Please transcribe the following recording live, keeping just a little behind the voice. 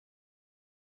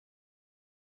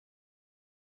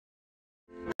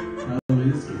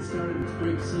Let's get started. It's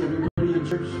great to see everybody in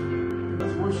church.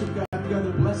 Let's worship God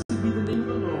together. Blessed be the name of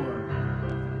the Lord.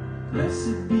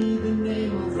 Blessed be the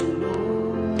name of the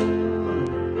Lord.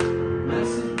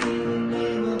 Blessed be the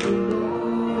name of the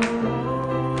Lord.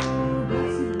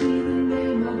 Blessed be the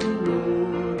name of the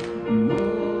Lord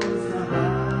Most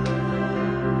High.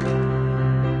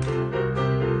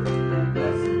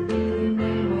 Blessed be the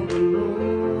name of the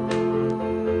Lord.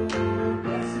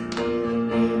 Blessed be the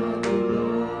name of the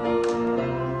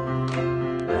Lord.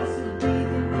 Blessed be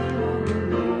the name of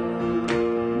the Lord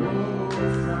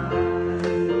Most High.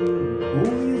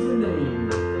 Holy is the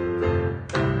name.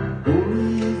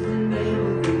 Holy is the name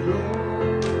of the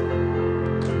Lord.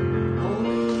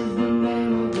 Holy is the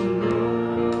name of the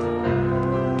Lord.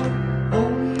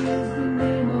 Holy is the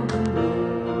name of the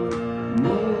Lord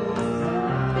Most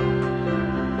High.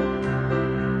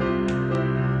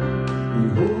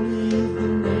 And holy is the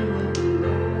name of the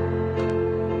Lord.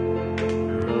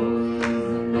 Holy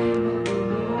is the name of the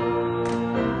Lord.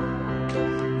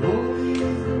 Holy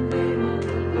is the name of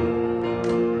the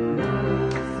Lord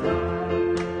Most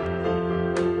High.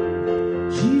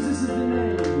 Jesus is the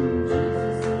name.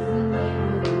 Jesus is the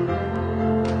name of the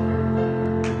Lord.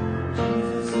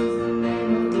 Jesus is the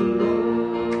name of the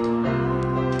Lord.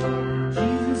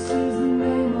 Jesus is the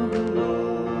name of the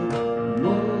Lord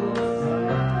Most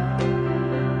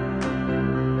High.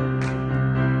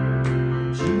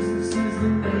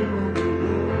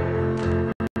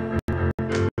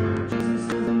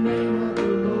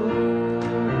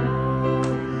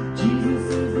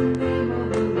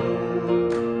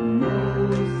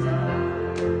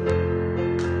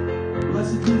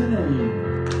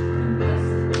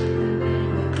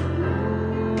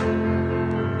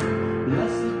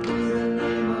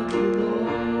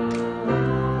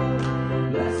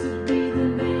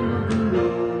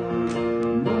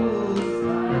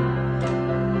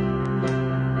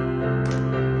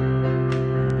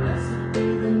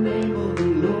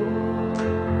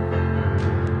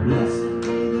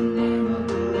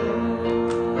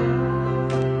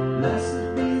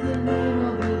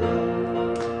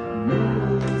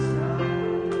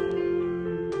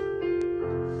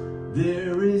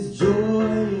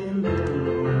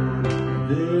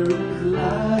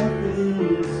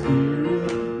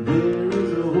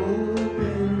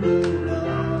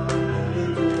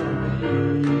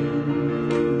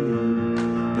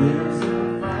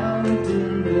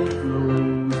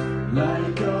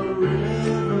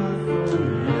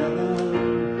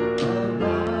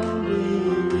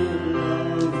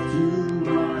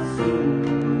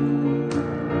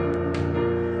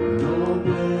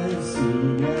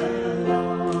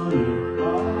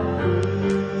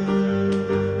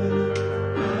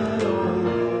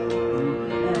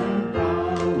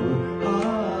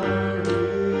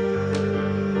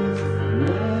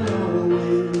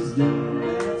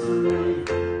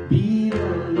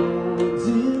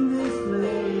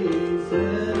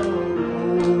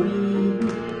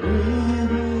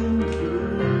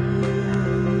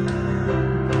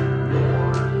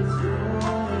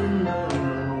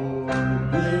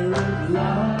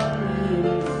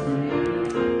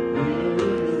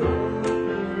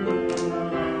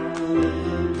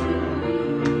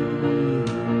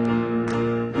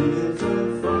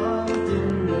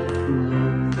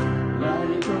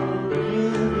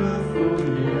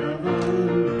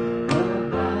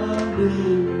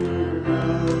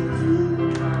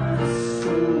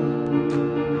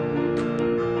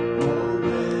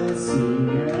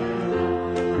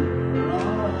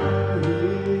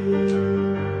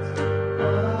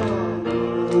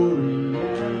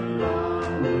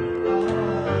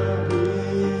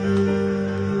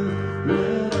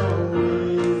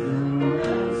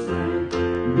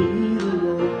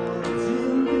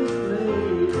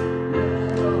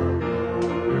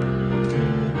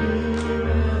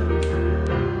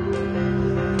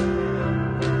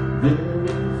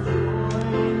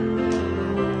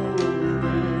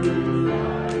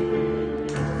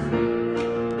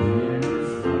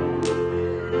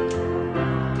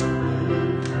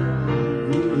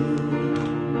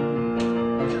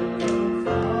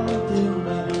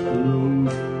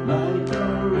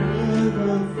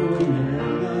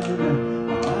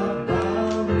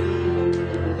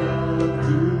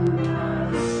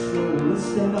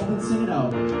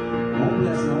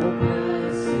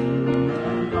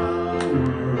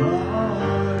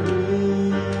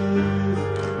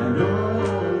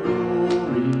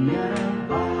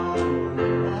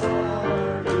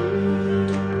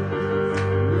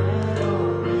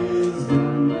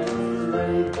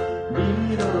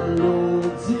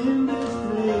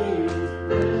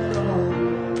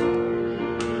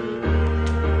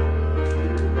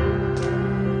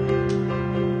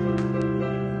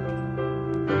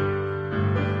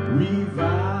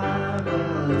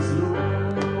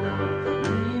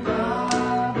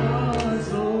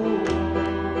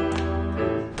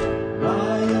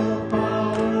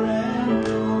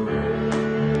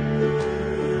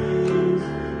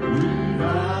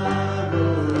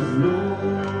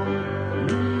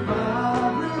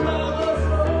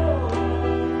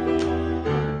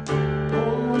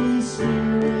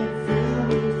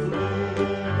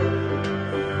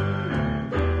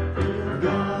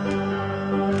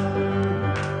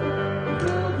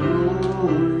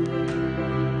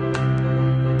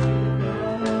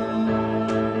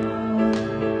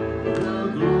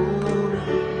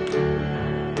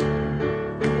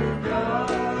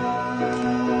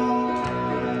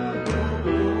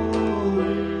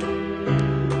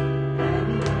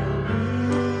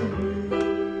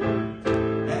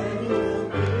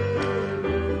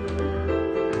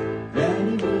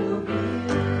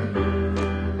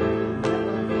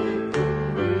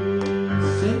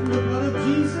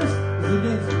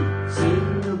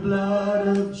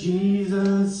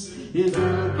 is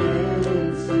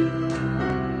against you.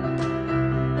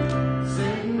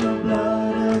 Satan, the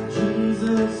blood of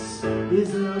Jesus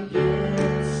is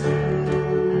against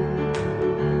you.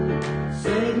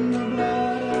 Satan, the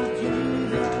blood of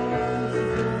Jesus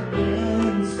is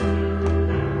against you.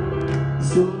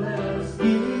 So let us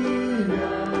give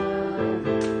God.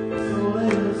 So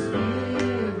let us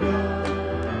give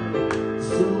God.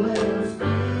 So let us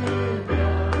give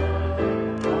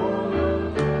God all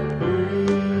of the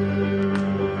praise.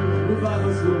 Revive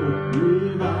us, Lord.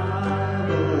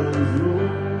 Revive us,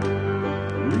 Lord.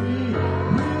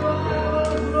 Revive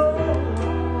us, Lord.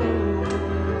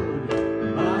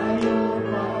 By your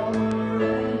power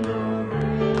and your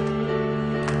grace.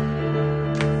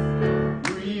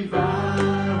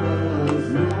 Revive us,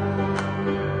 Lord.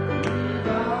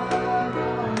 Revive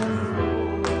us,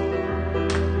 Lord.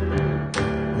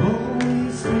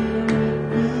 Holy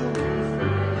Spirit, fill this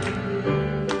place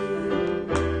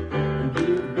and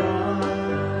give God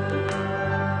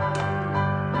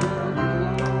the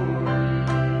glory.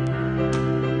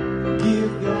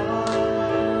 Give God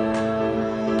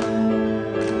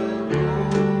the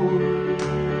glory.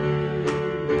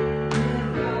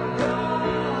 Give God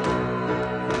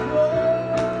the glory.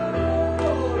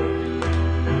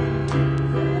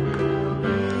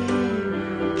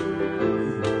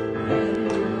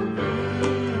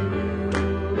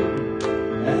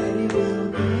 And He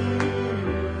will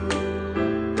give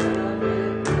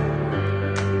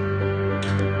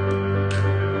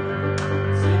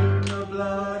Satan, the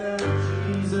blood of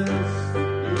Jesus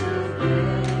is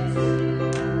against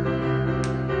you.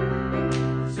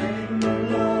 Satan, the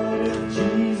blood of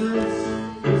Jesus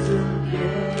is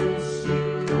against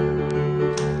you.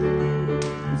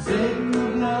 Satan,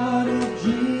 the blood of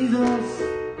Jesus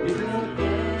is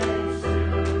against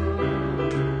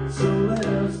you. So let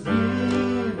us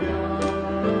give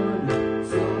God.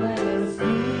 So let us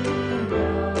give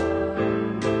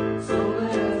God. So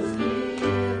let us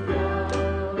give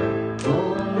God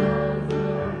all of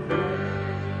the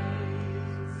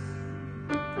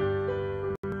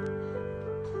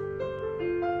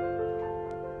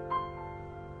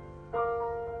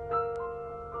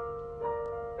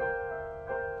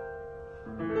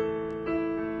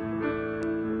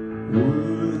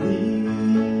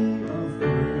worthy of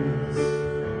praise,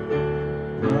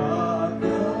 Rock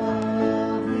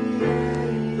of the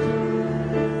ages,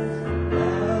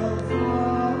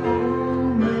 Alpha,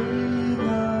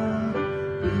 Omega,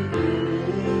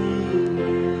 beginning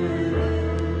and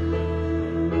end,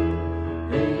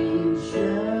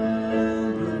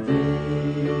 Ancient of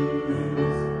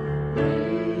days,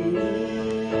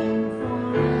 reigning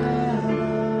forever.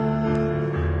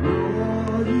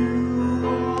 Lord, you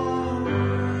are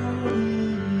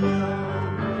worthy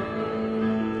of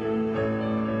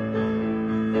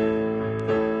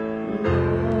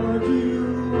Lord,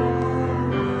 you are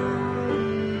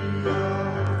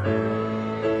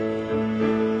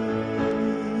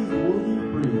worthy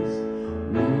of praise.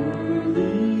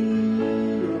 Worthy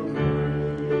of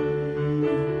praise.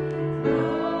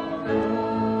 Rock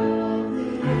of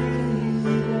the ages,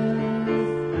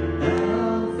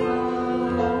 Alpha,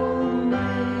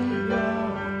 Omega,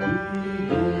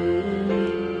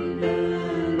 beginning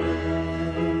and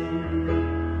end.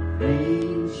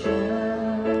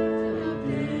 Ancient of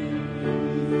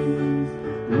days,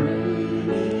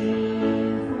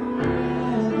 reigning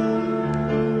forever.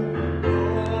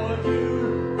 Lord,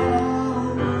 you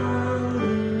are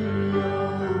worthy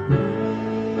of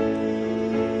praise.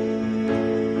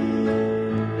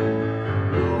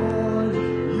 Lord,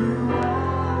 you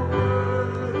are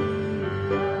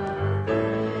worthy of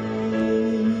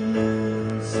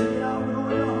praise. Sing it out with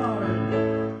all your heart.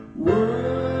 Lord,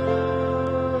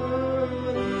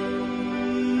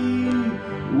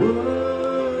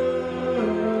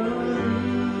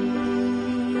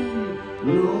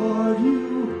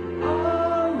 you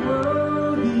are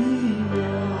worthy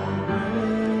of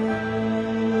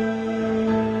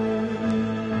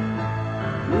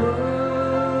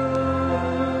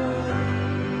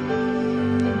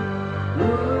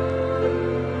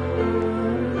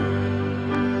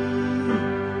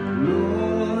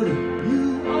Lord,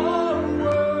 you are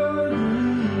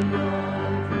worthy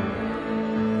of praise.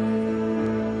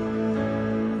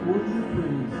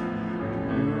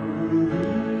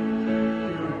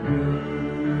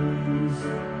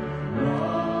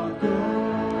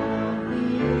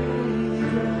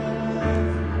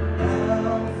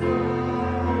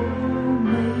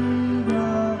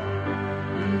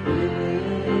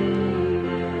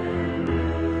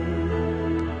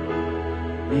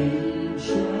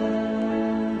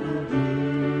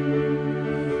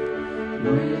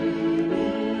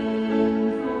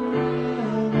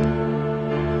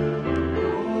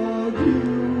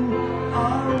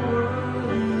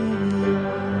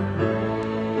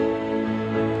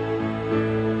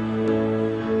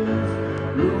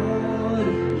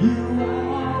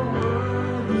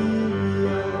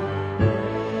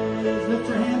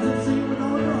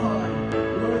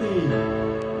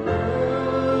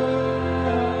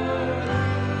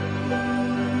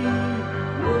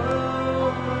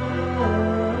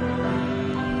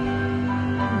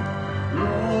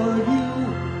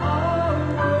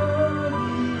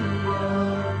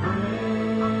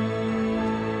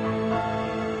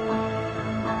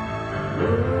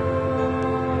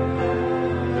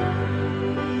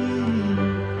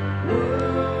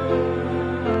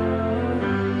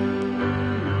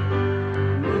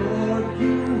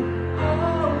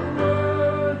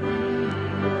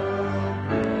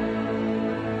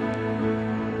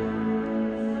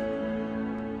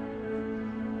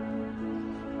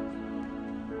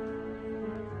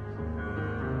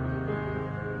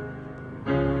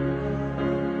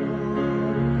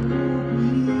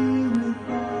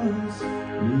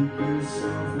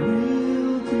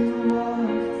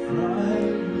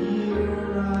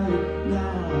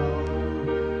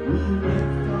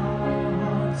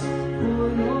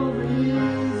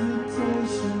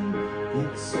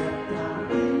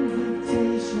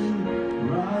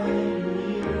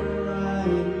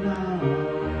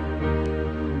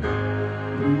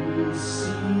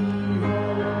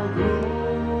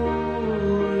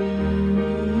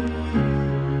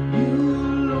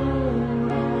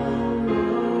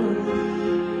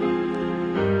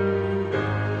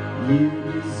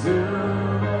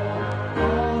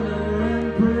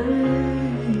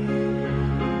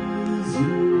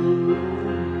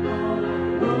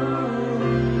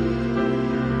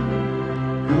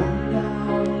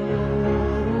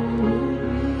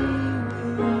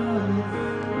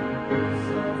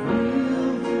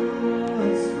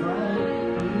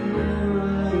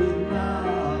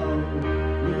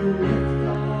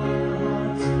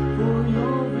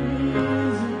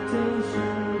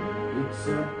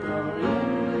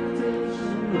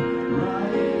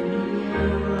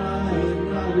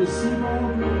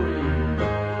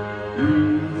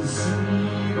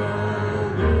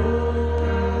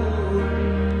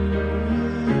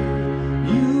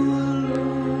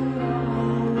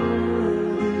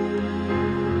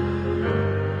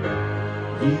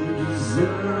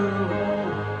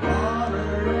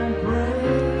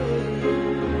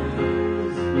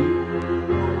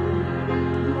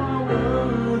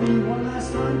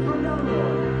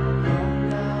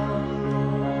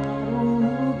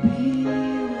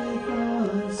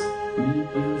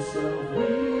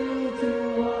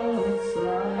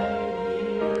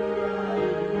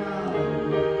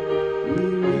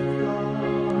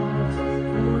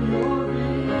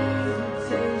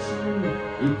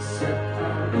 Accept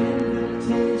our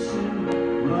invitation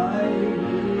right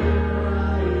here,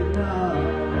 right now.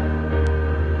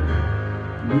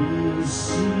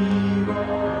 Receive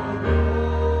all glory.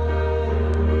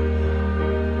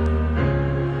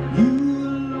 You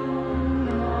alone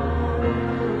are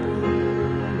worthy.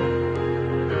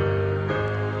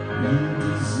 You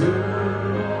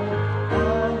deserve all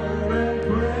honor and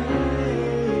praise.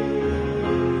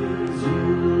 You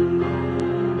alone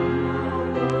are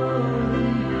worthy.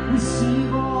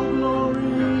 Receive all glory.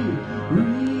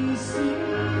 Receive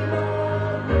all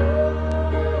glory.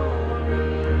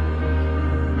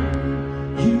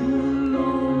 You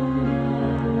alone are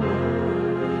worthy.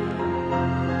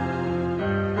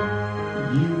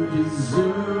 You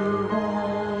deserve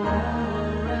all honor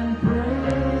and praise.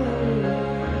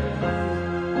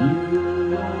 You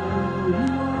alone are worthy.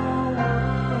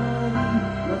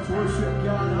 Let's worship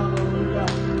God. Hallelujah.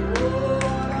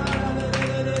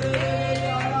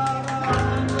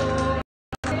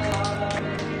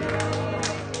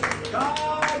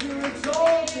 God, you're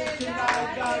exalted tonight.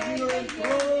 God, you're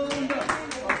enthroned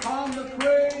upon the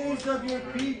praise of your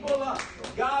people.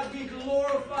 God, be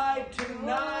glorified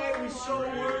tonight. We so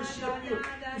worship you.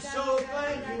 We so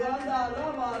thank you.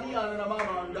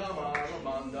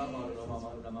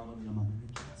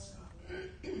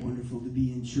 Wonderful to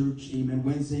be in church. Amen.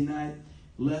 Wednesday night,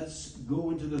 let's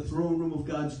go into the throne room of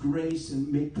God's grace and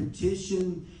make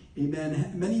petition.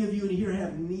 Amen. Many of you in here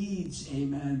have needs.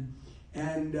 Amen.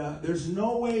 And there's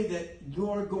no way that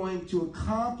you're going to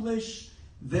accomplish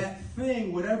that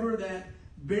thing, whatever that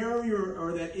barrier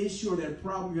or that issue or that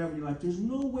problem you have in your life. There's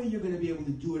no way you're going to be able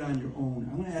to do it on your own.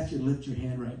 I want to ask you to lift your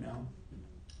hand right now.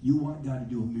 You want God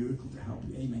to do a miracle to help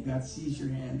you. Amen. God sees your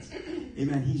hands.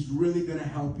 Amen. He's really going to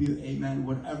help you. Amen.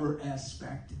 Whatever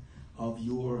aspect of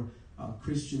your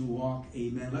Christian walk.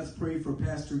 Amen. Let's pray for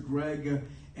Pastor Greg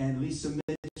and Lisa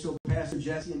Mitchell, Pastor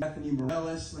Jesse and Bethany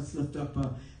Morales. Let's lift up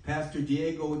Pastor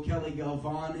Diego and Kelly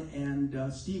Galvan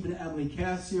and Stephen and Emily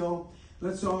Cassio.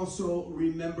 Let's also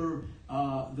remember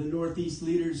the Northeast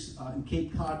leaders in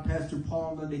Cape Cod, Pastor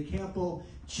Paul and Linda Campbell,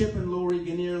 Chip and Lori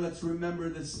Gannier. Let's remember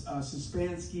the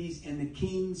Suspanskis and the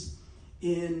Kings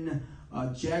in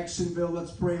Jacksonville.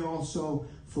 Let's pray also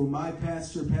for my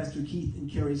pastor, Pastor Keith and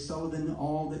Carrie Sullivan,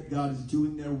 all that God is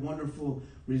doing there, wonderful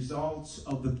results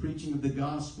of the preaching of the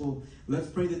gospel. Let's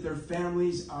pray that their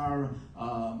families are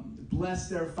blessed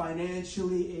there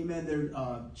financially, amen, their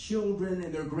children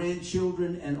and their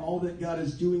grandchildren and all that God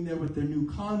is doing there with their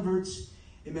new converts,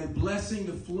 amen, blessing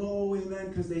to flow, amen,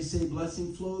 because they say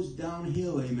blessing flows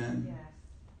downhill, amen. Yes.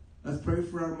 Let's pray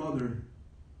for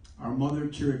our mother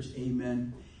church,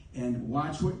 amen. And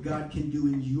watch what God can do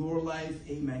in your life.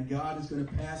 Amen. God is going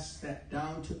to pass that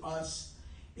down to us.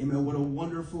 Amen. What a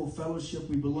wonderful fellowship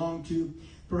we belong to.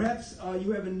 Perhaps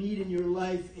you have a need in your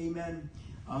life. Amen.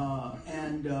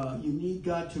 And you need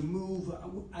God to move.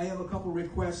 I have a couple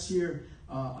requests here.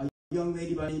 A young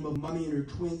lady by the name of Mommy and her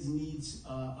twins needs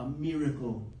a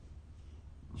miracle.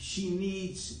 She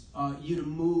needs you to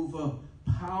move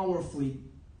powerfully.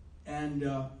 And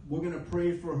we're going to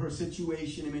pray for her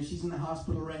situation. Amen. She's in the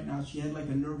hospital right now. She had like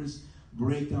a nervous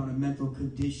breakdown, a mental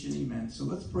condition. Amen. So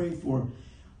let's pray for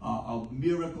a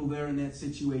miracle there in that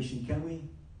situation. Can we?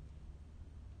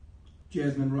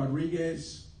 Jasmine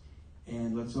Rodriguez.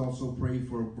 And let's also pray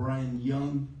for Brian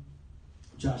Young,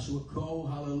 Joshua Coe.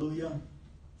 Hallelujah.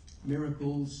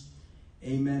 Miracles.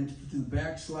 Amen. To the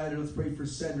backslider, let's pray for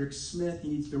Cedric Smith. He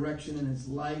needs direction in his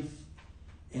life.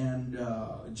 And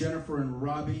Jennifer and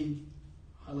Robbie,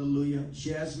 hallelujah.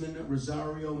 Jasmine,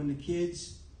 Rosario, and the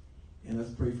kids. And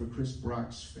let's pray for Chris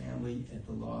Brock's family at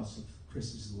the loss of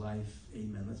Chris's life.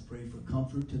 Amen. Let's pray for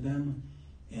comfort to them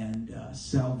and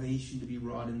salvation to be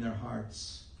wrought in their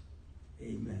hearts.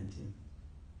 Amen.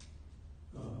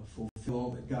 To fulfill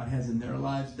all that God has in their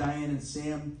lives. Diane and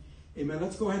Sam, amen.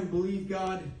 Let's go ahead and believe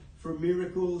God for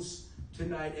miracles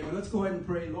tonight. Amen. Let's go ahead and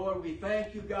pray. Lord, we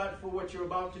thank you, God, for what you're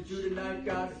about to do tonight,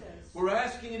 God. We're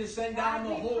asking you to send down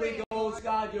the Holy Ghost,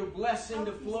 God, your blessing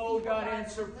to flow, God,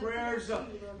 answer prayers.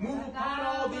 Move upon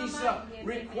all these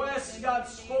requests, God,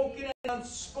 spoken and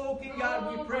unspoken,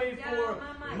 God. We pray for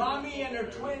Mommy and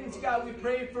her twins, God. We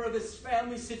pray for this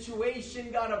family situation,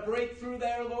 God, a breakthrough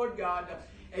there, Lord God.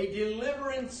 A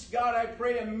deliverance, God, I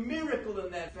pray a miracle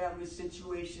in that family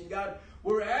situation, God.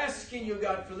 We're asking you,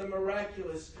 God, for the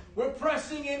miraculous. We're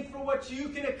pressing in for what you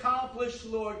can accomplish,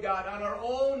 Lord God, on our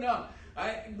own.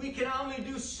 We can only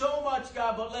do so much,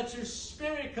 God, but let your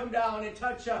Spirit come down and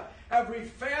touch every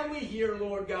family here,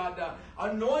 Lord God.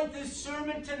 Anoint this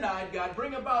sermon tonight, God.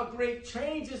 Bring about great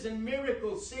changes and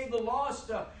miracles. Save the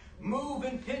lost. move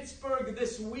in Pittsburgh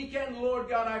this weekend, Lord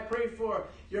God. I pray for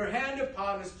your hand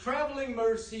upon us, traveling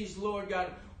mercies, Lord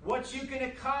God. What you can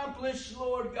accomplish,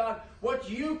 Lord God. What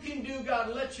you can do, God.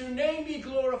 Let your name be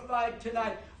glorified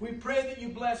tonight. We pray that you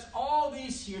bless all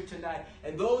these here tonight.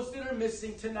 And those that are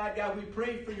missing tonight, God, we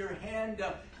pray for your hand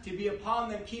to be upon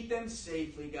them. Keep them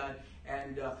safely, God.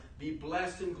 And be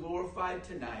blessed and glorified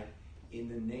tonight. In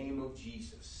the name of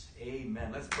Jesus.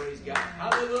 Amen. Let's praise God.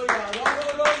 Hallelujah.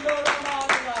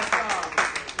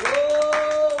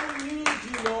 Oh, we need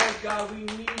you, Lord God. We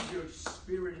need your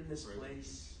spirit in this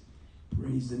place.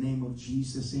 Praise the name of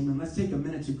Jesus. Amen. Let's take a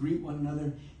minute to greet one another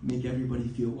and make everybody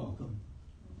feel welcome.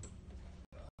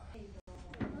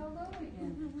 Hello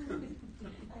again.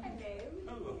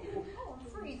 Hello. Oh, I'm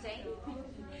freezing.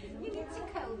 You get some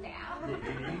cold now.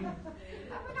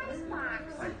 Have a nice box.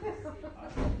 Hi.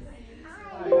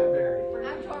 Hi, I'm Barry.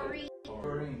 I'm Tori.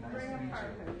 Tori, nice to meet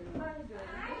you.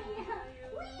 Hi.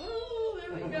 Oh,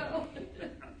 there we go.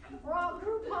 We're all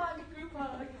group hug. Group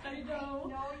hug. I know.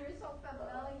 No, you're so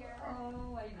familiar.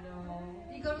 Oh, I know.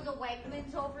 You go to the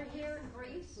Wegmans over here in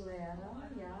Greece? Atlanta,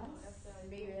 yes.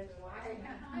 Maybe that's why.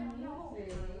 I don't know.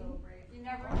 Maybe. You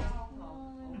never know.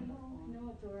 No,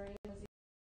 Dory.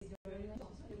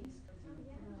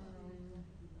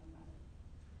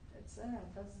 That's it.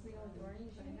 That's the only Doreen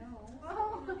I know. Oh.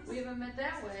 We haven't met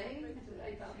that way.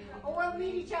 Oh, we'll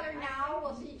meet each other now.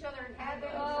 We'll see each other in heaven.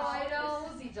 Oh, I know.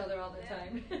 We'll see each other all the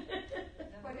time.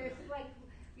 But it's like,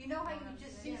 you know how you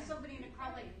just see somebody in a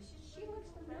crowd like, she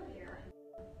looks familiar.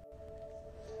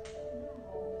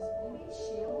 Maybe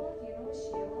Sheila. Do you know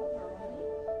Sheila Harmony?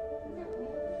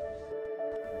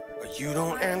 You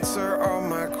don't answer all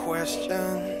my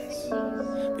questions,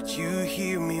 but you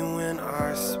hear me when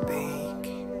I speak.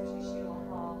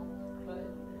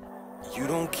 You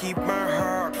don't keep my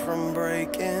heart from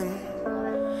breaking,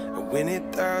 and when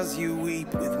it does, you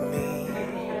weep with me.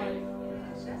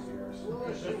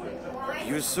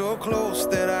 You're so close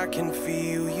that I can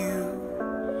feel you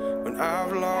when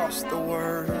I've lost the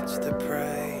words to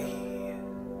pray.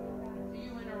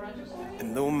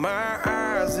 And though my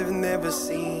eyes have never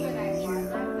seen you,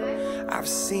 I've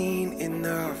seen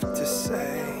enough to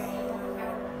say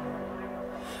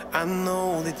I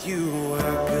know that you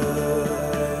are good.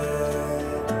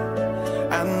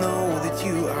 I know that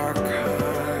you are kind.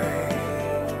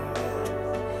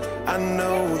 I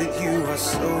know that you are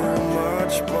so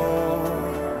much more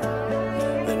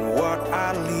than what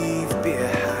I leave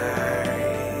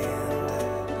behind.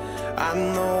 I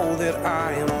know that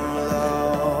I am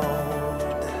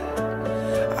loved.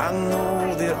 I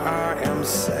know that I am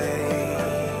safe.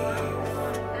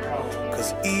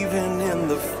 'Cause even in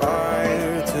the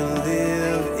fire, to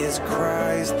live is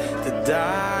Christ, to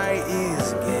die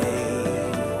is gain.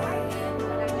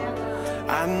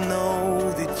 I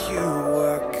know that you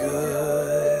are good.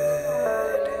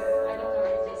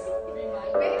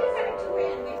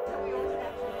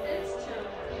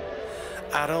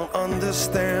 I don't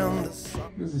understand.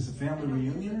 Is this a family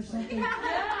reunion or something?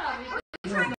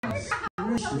 Yeah.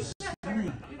 Gracious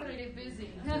me. We're going to get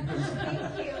busy. Thank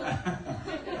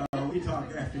you. We talk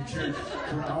after church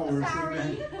for hours.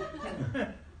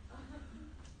 Amen.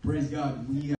 Praise God.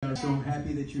 We are so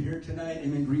happy that you're here tonight.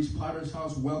 Amen. Greece Potter's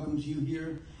House welcomes you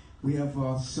here. We have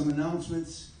some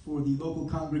announcements for the local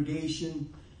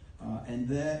congregation. And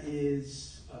that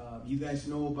is, you guys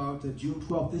know about June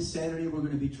 12th, this Saturday, we're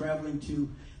going to be traveling to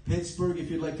Pittsburgh. If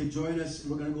you'd like to join us,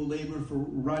 we're going to go labor for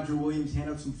Roger Williams, hand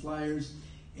out some flyers,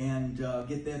 and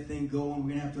get that thing going. We're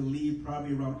going to have to leave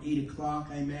probably around 8 o'clock,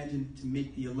 I imagine, to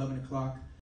make the 11 o'clock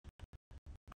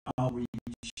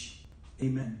outreach.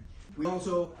 Amen. We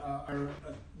also are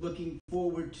looking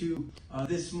forward to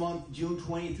this month, June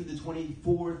 20th through the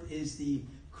 24th, is the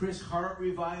Chris Hart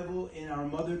Revival in our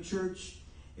mother church.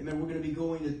 And then we're going to be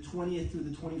going the 20th through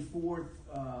the 24th.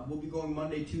 We'll be going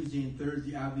Monday, Tuesday, and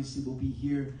Thursday. Obviously, we'll be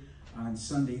here on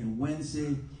Sunday and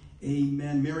Wednesday.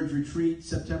 Amen. Marriage Retreat,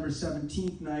 September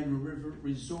 17th, Niagara River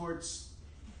Resorts.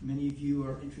 Many of you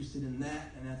are interested in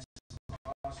that, and that's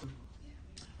awesome.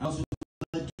 I also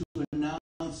would like to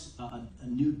announce a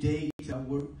new date.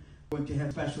 We're going to have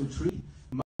a special treat.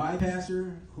 My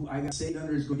pastor, who I got saved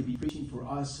under, is going to be preaching for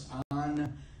us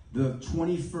on the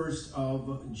 21st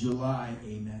of July.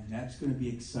 Amen. That's going to be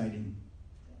exciting.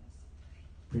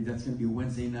 That's going to be a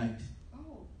Wednesday night.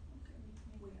 Oh,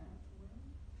 okay.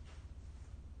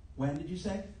 When did you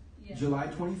say? Yeah. July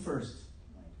 21st.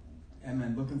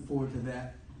 Amen. Looking forward to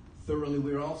that thoroughly.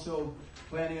 We're also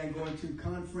planning on going to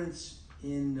conference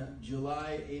in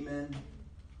July. Amen.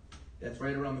 That's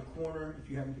right around the corner. If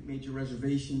you haven't made your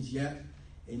reservations yet,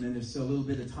 amen, there's still a little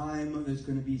bit of time. There's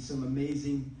going to be some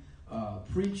amazing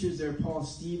preachers there, Paul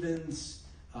Stevens,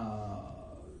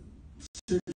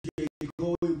 Sergey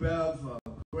Goybev,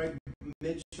 Greg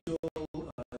Mitchell,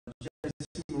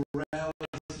 Jesse Morales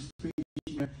is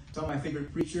preaching. Some of my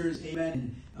favorite preachers,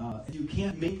 amen. If you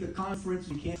can't make the conference,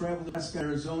 you can't travel to Prescott,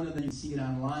 Arizona, then you can see it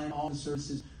online. All the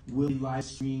services will be live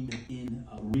streamed in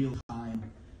real time,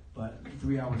 but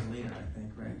 3 hours later, I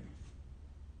think, right?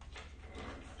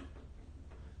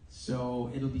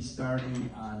 So it'll be starting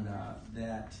on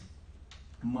that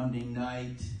Monday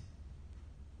night.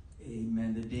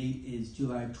 Amen. The date is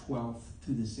July 12th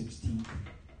to the 16th.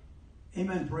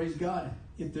 Amen. Praise God.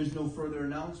 If there's no further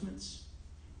announcements,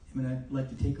 amen, I'd like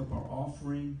to take up our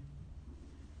offering.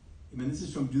 Amen. This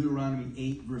is from Deuteronomy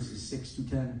 8, verses 6 to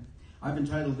 10. I've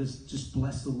entitled this, Just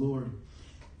Bless the Lord.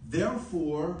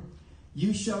 Therefore,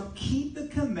 you shall keep the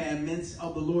commandments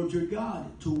of the Lord your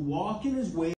God, to walk in his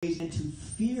ways and to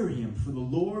fear him. For the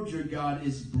Lord your God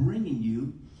is bringing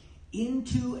you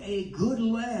into a good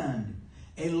land,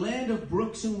 a land of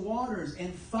brooks and waters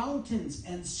and fountains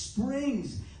and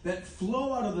springs that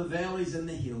flow out of the valleys and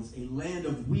the hills, a land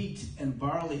of wheat and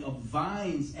barley, of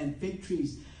vines and fig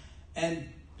trees and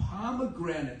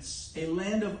pomegranates, a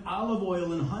land of olive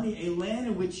oil and honey, a land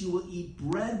in which you will eat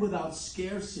bread without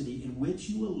scarcity, in which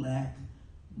you will lack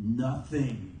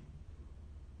nothing.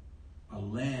 A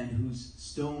land whose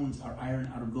stones are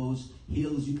iron, out of those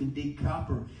hills you can dig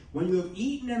copper. When you have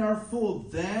eaten and are full,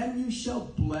 then you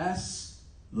shall bless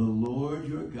the Lord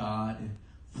your God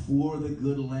for the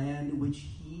good land which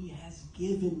he has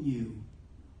given you.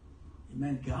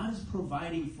 Amen. God is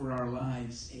providing for our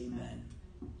lives. Amen.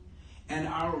 And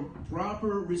our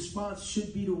proper response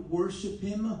should be to worship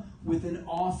him with an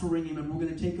offering. Amen. We're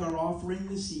going to take our offering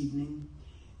this evening.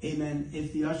 Amen.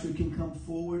 If the usher can come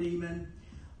forward. Amen.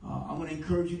 I want to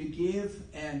encourage you to give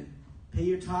and pay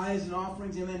your tithes and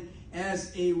offerings. Amen.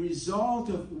 As a result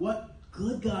of what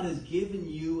good God has given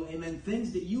you. Amen.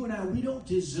 Things that you and I, we don't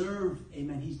deserve.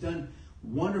 Amen. He's done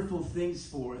wonderful things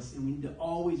for us. And we need to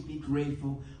always be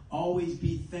grateful. Always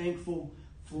be thankful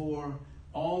for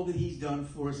all that he's done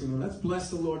for us. Amen. Let's bless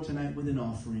the Lord tonight with an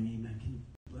offering. Amen. Can you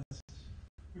bless us?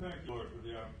 We thank you, Lord, for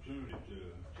the opportunity to give.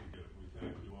 We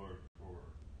thank you, Lord, for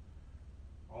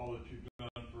all that you've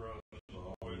done for us,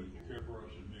 always you care for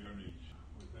us and meet our needs.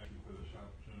 We thank you for this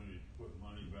opportunity to put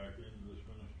money back into this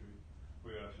ministry.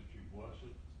 We ask that you bless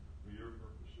it for your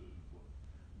purposes and for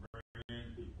bring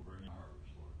in people, bring in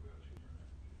harvest, Lord. We ask in your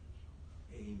name, Jesus.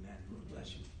 Amen. Lord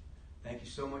bless you. Thank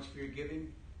you so much for your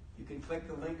giving. You can click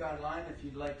the link online if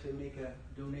you'd like to make a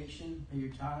donation, pay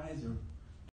your tithes or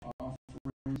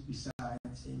offerings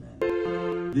besides. Amen.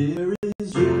 There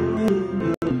is joy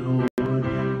in the Lord.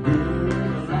 There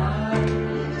is life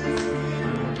in his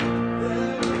spirit.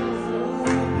 There is hope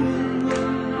in the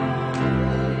night.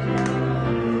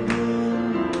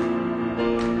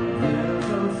 There's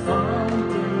a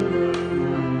fountain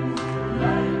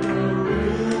like a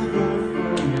river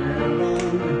from heaven,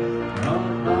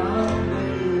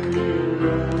 abounding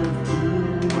love to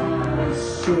my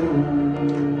soul.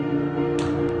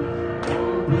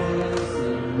 Oh,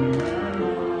 blessing and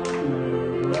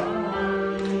honor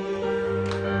are his.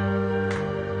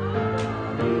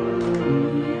 Glory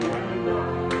and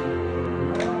honor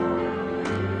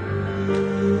are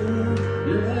his.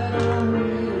 Let our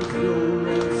wisdom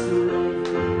and strength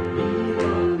be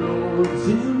the Lord's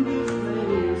in this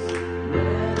place.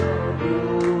 Let our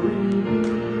glory be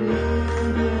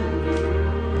in this.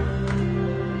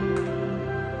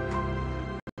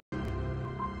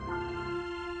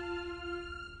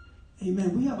 Amen.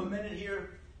 We have a minute here.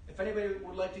 If anybody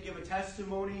would like to give a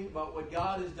testimony about what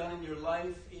God has done in your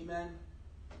life, amen.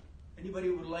 Anybody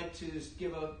would like to just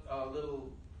give a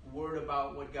little word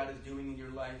about what God is doing in your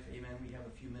life, amen. We have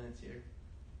a few minutes here.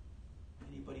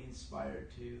 Anybody inspired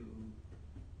to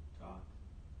talk?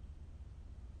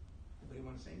 Anybody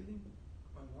want to say anything?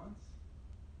 Going once?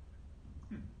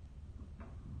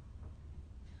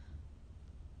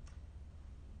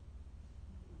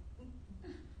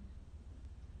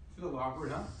 It's a little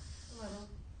awkward, huh? A little.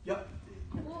 Yep.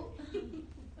 Well,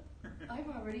 I've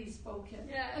already spoken.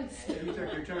 Yeah. Yeah, you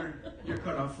took your turn. You're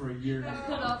cut off for a year. I'm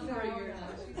cut off for a year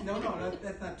now. No,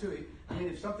 that's not true. I mean,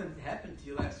 if something happened to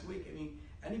you last week, I mean,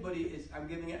 I'm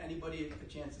giving anybody a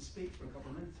chance to speak for a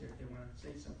couple minutes here if they want to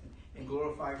say something and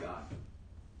glorify God.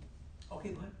 Okay,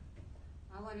 go ahead.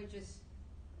 I want to just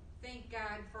thank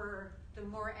God for the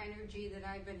more energy that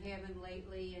I've been having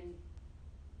lately, and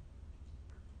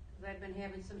because I've been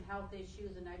having some health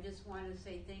issues, and I just want to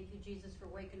say thank you, Jesus, for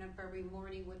waking up every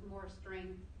morning with more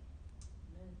strength.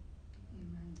 Amen.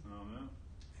 Amen.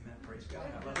 Amen. Praise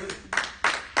God. Hallelujah.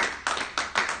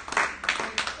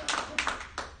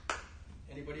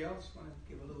 Anybody else want to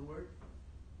give a little word?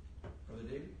 Brother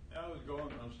David?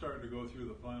 I'm starting to go through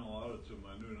the final audits of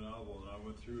my new novel, and I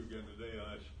went through again today, and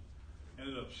I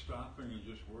ended up stopping and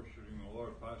just worshiping the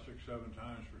Lord 5, 6, 7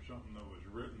 times for something that was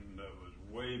written that was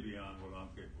way beyond what I'm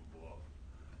capable of.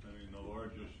 I mean, the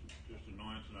Lord just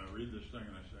anoints, and I read this thing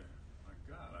and I say, my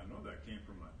God, I know that came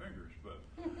from my fingers, but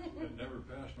it never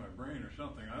passed my brain or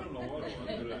something. I don't know what it was,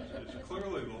 but it's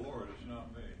clearly the Lord. It's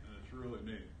not me, and it's really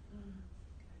neat.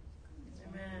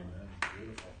 Amen.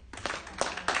 Beautiful.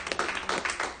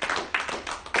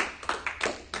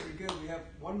 Very good. We have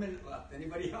 1 minute left.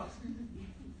 Anybody else?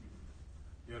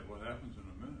 Yet what happens in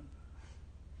a minute?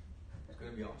 It's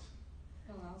going to be awesome.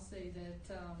 Well, I'll say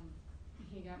that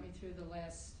he got me through the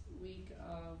last week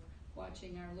of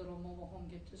watching our little mobile home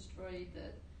get destroyed.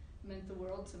 That meant the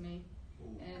world to me.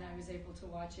 Ooh. And I was able to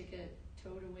watch it get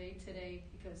towed away today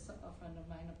because a friend of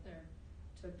mine up there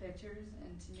took pictures,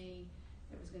 and to me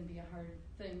it was going to be a hard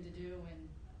thing to do, and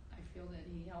I feel that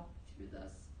he helped through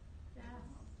this. Yes.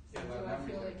 Yeah, So I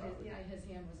feel like probably. his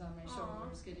hand was on my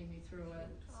shoulders getting me through it.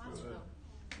 Awesome.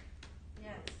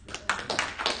 Yes.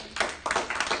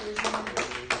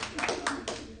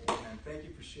 Amen. Thank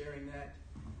you for sharing that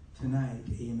tonight.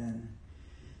 Amen.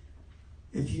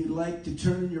 If you'd like to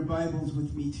turn your Bibles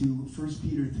with me to 1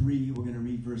 Peter 3, we're going to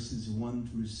read verses 1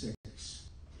 through 6.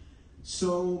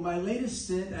 So my latest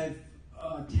stint, I've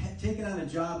taken on a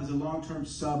job as a long-term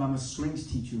sub. I'm a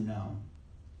strings teacher now.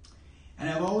 And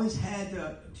I've always had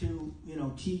to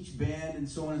teach band and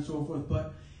so on and so forth.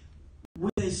 But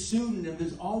with a student,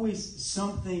 there's always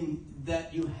something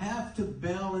that you have to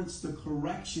balance the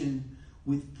correction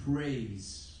with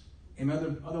praise. And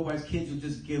otherwise, kids will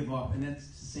just give up. And that's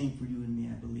the same for you and me,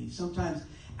 I believe. Sometimes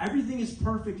everything is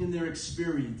perfect in their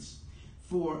experience.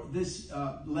 For this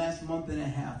last month and a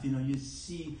half, you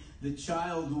see the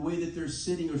child, the way that they're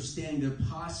sitting or standing, their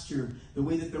posture, the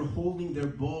way that they're holding their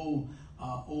bow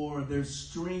or their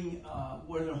string,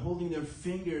 where they're holding their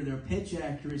finger, their pitch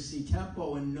accuracy,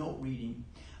 tempo, and note reading.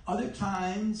 Other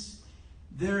times,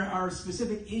 there are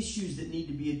specific issues that need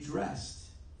to be addressed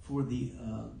for the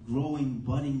growing,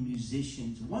 budding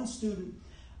musicians. One student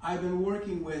I've been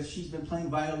working with, she's been playing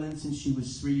violin since she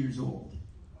was 3 years old.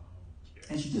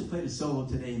 And she just played a solo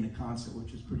today in the concert,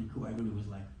 which was pretty cool. I really was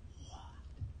like, what?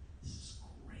 This is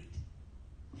great.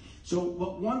 So,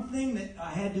 but one thing that I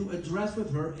had to address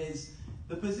with her is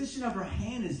the position of her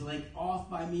hand is like off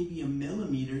by maybe a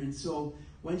millimeter. And so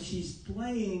when she's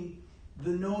playing,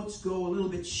 the notes go a little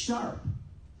bit sharp.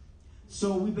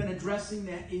 So we've been addressing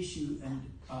that issue and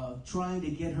trying to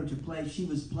get her to play. She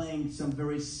was playing some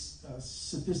very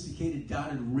sophisticated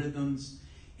dotted rhythms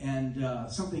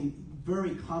and something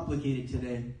very complicated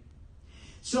today.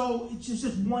 So it's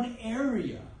just one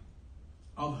area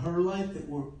of her life that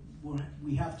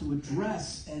we have to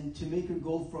address and to make her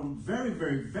go from very,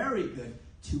 very, very good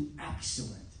to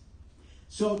excellent.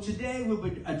 So today we'll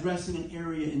be addressing an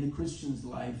area in the Christian's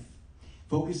life,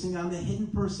 focusing on the hidden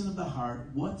person of the heart,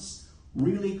 what's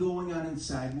really going on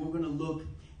inside. We're going to look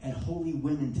at holy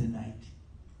women tonight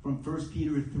from 1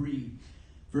 Peter 3,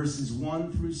 verses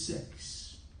 1 through 6.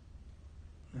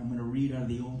 I'm going to read out of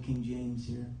the Old King James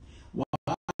here.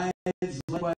 Wives,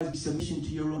 likewise, be submission to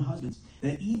your own husbands,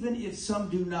 that even if some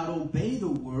do not obey the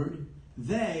word,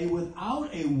 they, without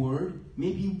a word,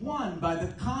 may be won by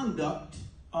the conduct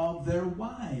of their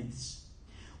wives.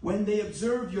 When they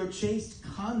observe your chaste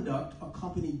conduct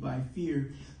accompanied by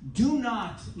fear, do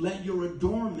not let your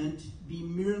adornment be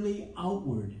merely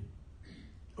outward,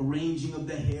 arranging of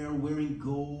the hair, wearing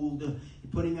gold,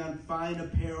 putting on fine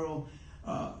apparel.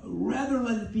 Rather,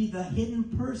 let it be the hidden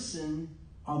person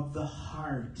of the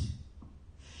heart,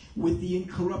 with the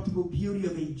incorruptible beauty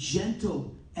of a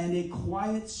gentle and a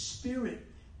quiet spirit,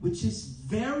 which is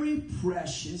very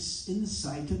precious in the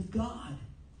sight of God.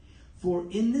 For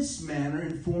in this manner,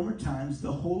 in former times,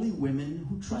 the holy women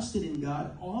who trusted in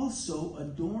God also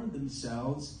adorned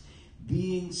themselves,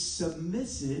 being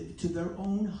submissive to their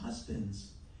own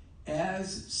husbands,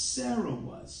 as Sarah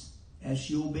was, as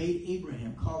she obeyed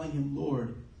Abraham, calling him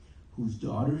Lord, whose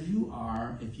daughters you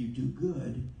are if you do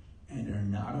good and are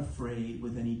not afraid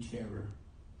with any terror.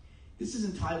 This is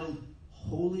entitled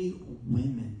Holy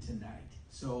Women tonight.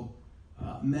 So,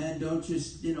 men, don't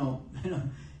just,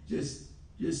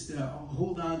 just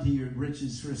hold on to your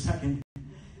riches for a second,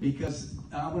 because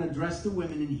I'm going to address the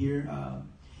women in here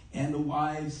and the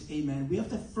wives. Amen. We have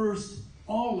to first,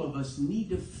 all of us need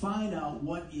to find out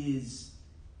what is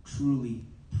truly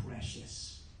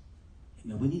precious.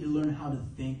 Amen. We need to learn how to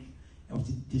think and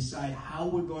to decide how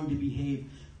we're going to behave.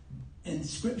 In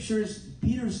scriptures,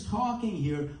 Peter's talking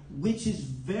here, which is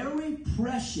very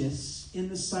precious in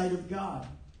the sight of God.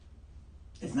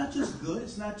 It's not just good,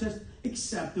 it's not just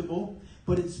acceptable,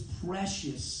 but it's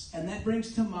precious. And that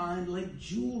brings to mind like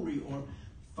jewelry or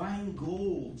fine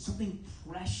gold, something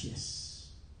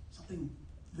precious, something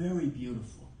very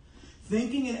beautiful.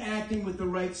 Thinking and acting with the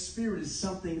right spirit is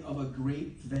something of a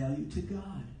great value to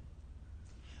God.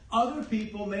 Other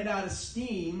people may not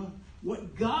esteem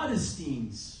what God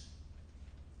esteems,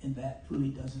 and that really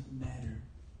doesn't matter.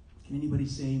 Can anybody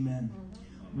say amen?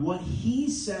 Mm-hmm. What he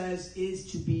says is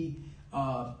to be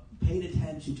paid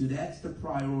attention to. That's the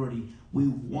priority. We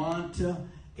want to,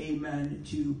 amen,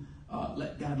 to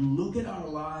let God look at our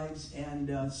lives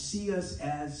and see us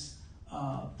as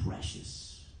precious.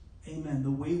 Amen.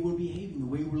 The way we're behaving, the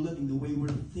way we're living, the way we're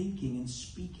thinking and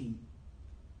speaking.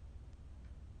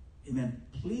 Amen.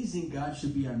 Pleasing God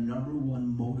should be our number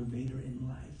one motivator in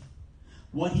life.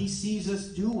 What he sees us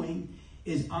doing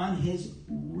is on his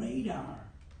radar.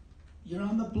 You're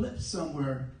on the blip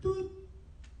somewhere. Doot.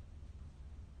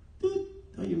 Doot.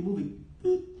 Oh, you're moving.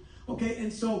 Doot. Okay,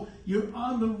 and so you're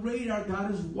on the radar.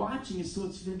 God is watching it, so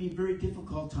it's going to be very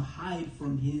difficult to hide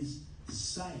from his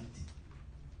sight.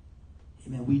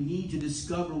 Amen. We need to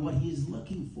discover what he is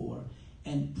looking for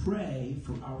and pray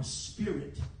for our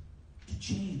spirit to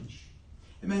change.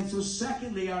 Amen. So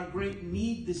secondly, our great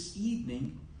need this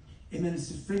evening, amen, is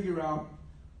to figure out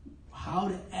how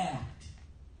to act.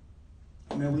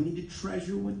 Amen. We need to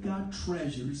treasure what God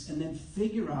treasures and then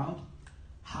figure out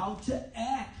how to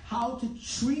act, how to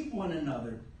treat one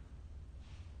another.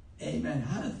 Amen.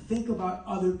 How to think about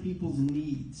other people's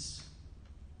needs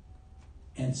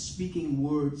and speaking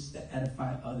words that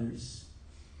edify others.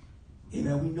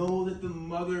 Amen. We know that the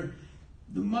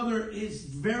mother is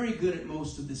very good at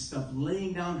most of this stuff,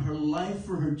 laying down her life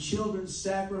for her children,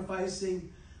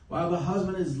 sacrificing while the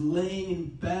husband is laying in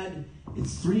bed.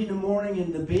 It's 3 a.m.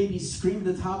 and the baby's screaming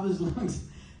at the top of his lungs.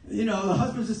 You know, the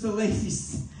husband's just a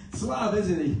lazy slob,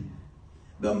 isn't he?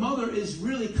 The mother is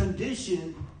really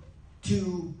conditioned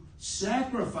to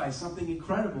sacrifice something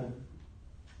incredible.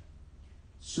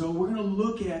 So we're going to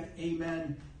look at,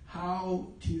 amen, how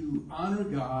to honor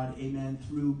God, amen,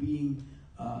 through being,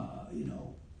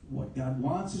 what God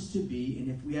wants us to be. And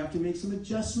if we have to make some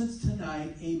adjustments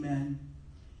tonight, amen,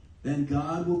 then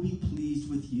God will be pleased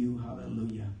with you.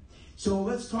 Hallelujah. So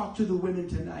let's talk to the women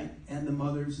tonight and the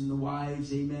mothers and the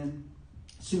wives, amen,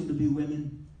 soon to be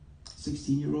women,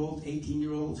 16-year-olds,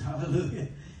 18-year-olds, hallelujah.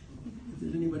 If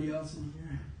there's anybody else in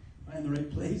here, am I in the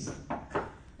right place?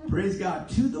 Praise God.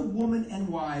 To the woman and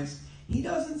wives, he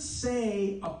doesn't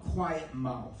say a quiet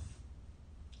mouth.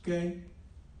 Okay?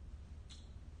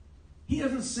 He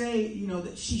doesn't say,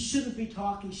 that she shouldn't be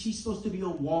talking. She's supposed to be a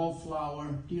wallflower.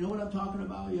 Do you know what I'm talking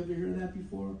about? You ever heard that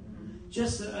before? Mm-hmm.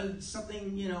 Just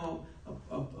something,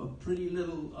 a pretty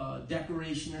little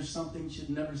decoration or something. Should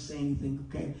never say anything.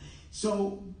 Okay?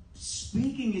 So,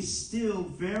 speaking is still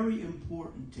very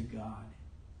important to God.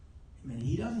 Amen.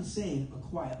 He doesn't say a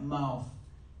quiet mouth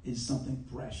is something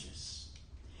precious.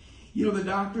 The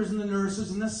doctors and the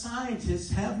nurses and the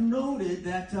scientists have noted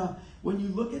that when you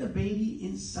look at a baby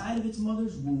inside of its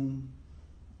mother's womb,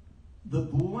 the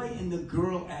boy and the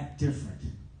girl act different.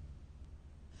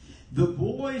 The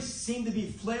boys seem to be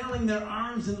flailing their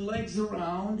arms and legs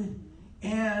around,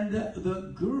 and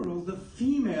the girls, the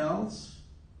females,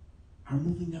 are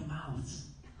moving their mouths.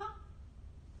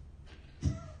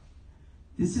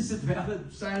 This is a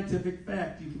valid scientific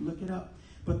fact. You can look it up.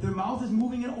 But their mouth is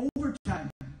moving in overtime.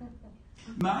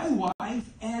 My wife,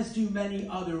 as do many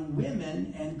other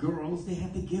women and girls, they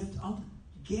have the gift of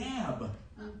gab.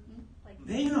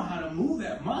 They know how to move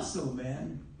that muscle,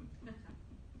 man.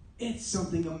 It's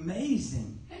something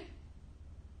amazing.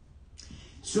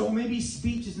 So maybe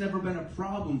speech has never been a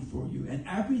problem for you, and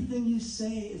everything you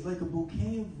say is like a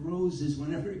bouquet of roses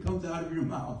whenever it comes out of your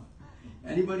mouth.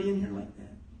 Anybody in here like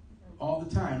that? All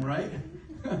the time, right?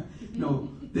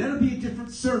 No, that'll be a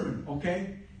different sermon,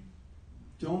 okay?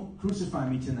 Don't crucify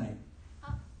me tonight.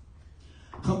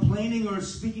 Complaining or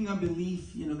speaking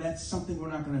unbelief, that's something we're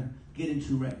not going to get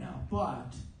into right now.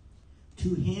 But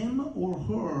to him or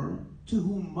her to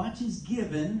whom much is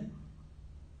given,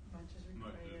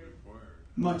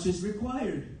 much is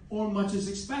required, or much is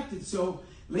expected. So,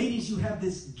 ladies, you have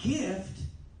this gift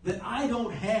that I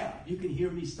don't have. You can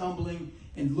hear me stumbling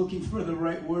and looking for the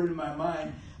right word in my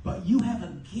mind, but you have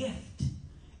a gift.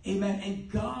 Amen. And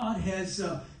God has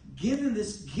given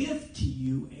this gift to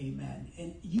you, amen.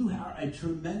 And you are a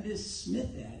tremendous smith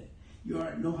at it. You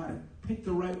know how to pick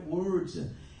the right words,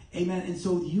 amen. And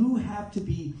so you have to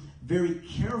be very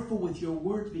careful with your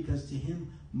words, because to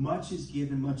him much is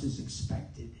given, much is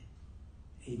expected.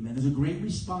 Amen. There's a great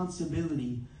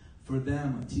responsibility for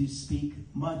them to speak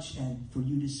much and for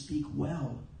you to speak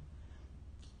well.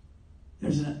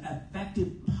 There's an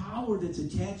effective power that's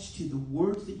attached to the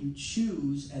words that you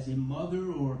choose as a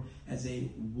mother or as a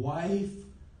wife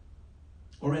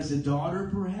or as a daughter,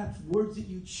 perhaps. Words that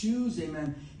you choose,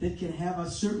 amen, that can have a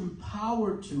certain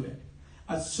power to it.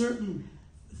 A certain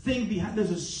thing behind.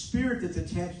 There's a spirit that's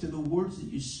attached to the words that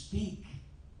you speak.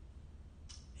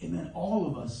 Amen. All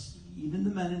of us, even the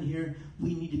men in here,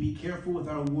 we need to be careful with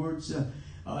our words.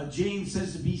 James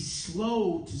says to be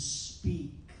slow to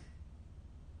speak.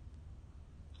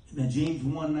 Amen. James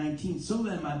 1:19. So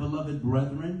then, my beloved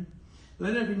brethren,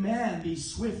 let every man be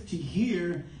swift to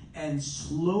hear and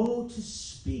slow to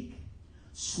speak,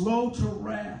 slow to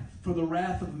wrath, for the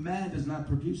wrath of man does not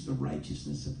produce the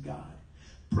righteousness of God.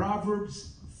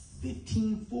 Proverbs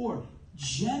 15:4.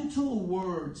 Gentle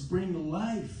words bring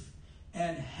life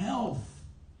and health,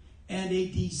 and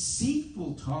a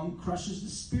deceitful tongue crushes the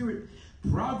spirit.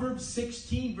 Proverbs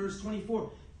 16, verse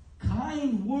 24.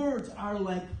 Kind words are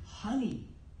like honey,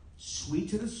 sweet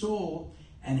to the soul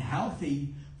and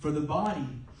healthy for the body.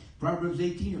 Proverbs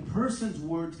 18, a person's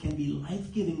words can be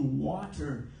life-giving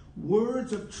water.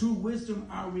 Words of true wisdom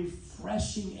are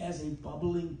refreshing as a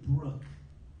bubbling brook.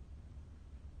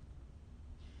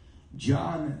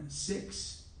 John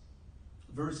 6,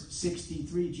 verse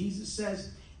 63, Jesus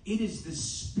says, it is the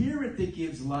Spirit that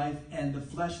gives life, and the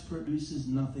flesh produces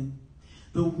nothing.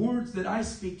 The words that I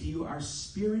speak to you are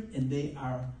spirit, and they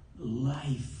are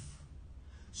life.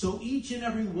 So each and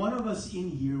every one of us in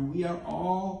here, we are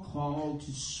all called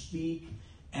to speak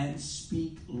and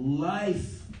speak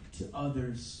life to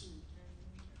others.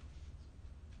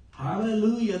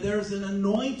 Hallelujah. There's an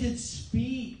anointed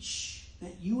speech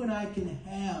that you and I can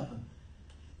have.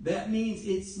 That means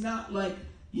it's not like,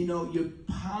 you're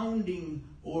pounding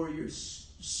or you're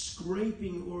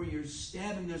scraping or you're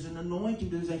stabbing. There's an anointing.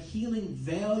 There's a healing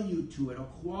value to it, a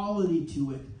quality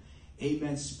to it.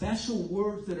 Amen. Special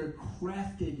words that are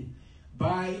crafted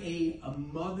by a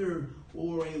mother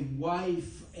or a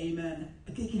wife. Amen.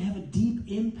 They can have a deep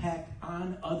impact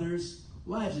on others'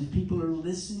 lives. As people are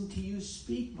listening to you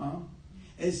speak, Mom.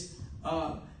 As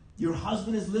your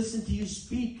husband is listening to you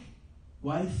speak,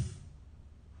 wife.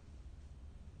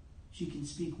 She can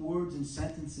speak words and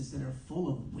sentences that are full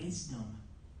of wisdom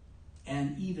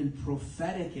and even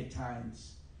prophetic at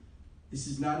times. This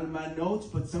is not in my notes,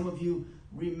 but some of you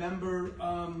remember,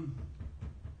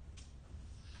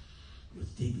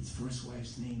 what's David's first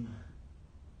wife's name?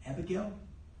 Abigail?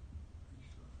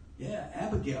 Yeah,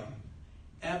 Abigail.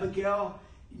 Abigail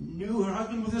knew her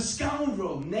husband was a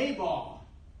scoundrel, Nabal.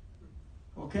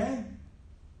 Okay?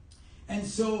 And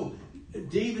so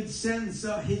David sends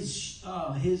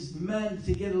his men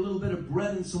to get a little bit of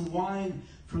bread and some wine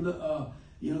for the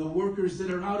workers that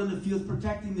are out in the field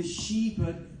protecting the sheep,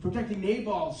 protecting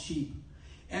Nabal's sheep.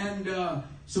 And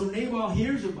so Nabal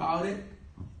hears about it,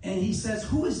 and he says,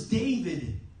 who is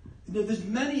David? There's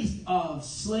many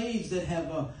slaves that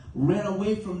have ran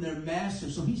away from their master,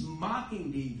 so he's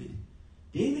mocking David.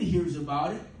 David hears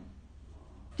about it.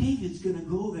 David's going to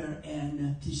go there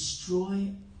and destroy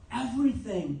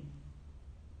everything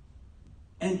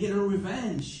and get a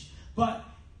revenge. But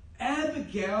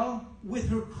Abigail, with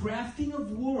her crafting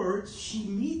of words, she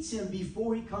meets him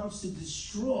before he comes to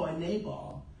destroy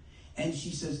Nabal. And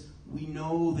she says, we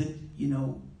know that,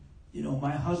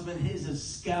 my husband is a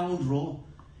scoundrel.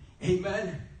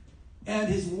 Amen. And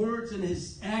his words and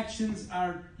his actions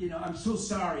are, I'm so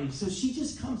sorry. So she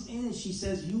just comes in and she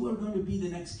says, you are going to be the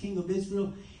next king of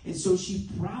Israel. And so she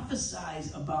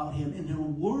prophesies about him, and her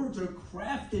words are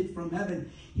crafted from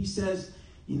heaven. He says,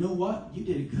 you know what? You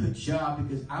did a good job,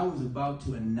 because I was about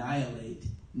to annihilate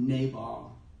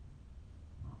Nabal.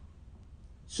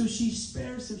 So she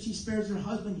spares him. She spares her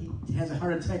husband. He has a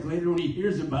heart attack later when he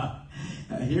hears about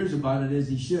it, as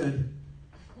he should.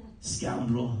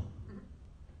 Scoundrel.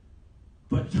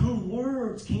 But her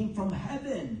words came from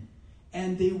heaven,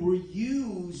 and they were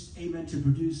used, amen, to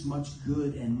produce much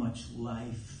good and much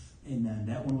life. Amen.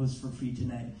 That one was for free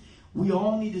tonight. We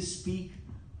all need to speak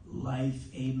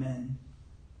life. Amen.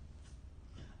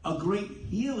 A great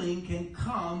healing can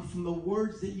come from the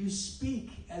words that you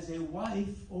speak as a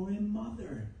wife or a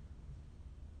mother.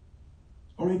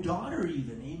 Or a daughter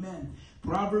even. Amen.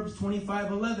 Proverbs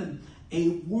 25:11. A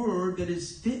word that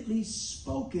is fitly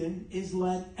spoken is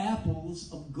like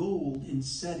apples of gold in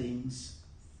settings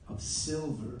of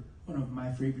silver. One of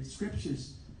my favorite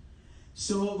scriptures.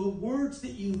 So the words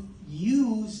that you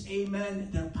use, amen,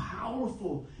 they're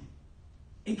powerful.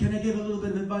 And can I give a little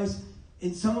bit of advice?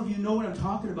 And some of you know what I'm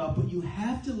talking about, but you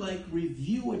have to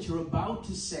review what you're about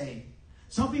to say.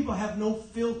 Some people have no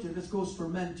filter. This goes for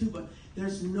men too, but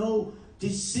there's no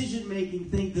decision-making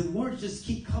thing. The words just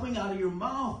keep coming out of your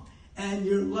mouth. and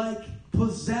you're like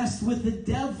possessed with the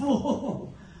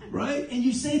devil, right? And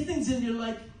you say things and you're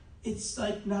like, it's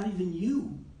like not even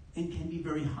you, and can be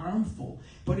very harmful.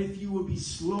 But if you would be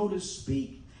slow to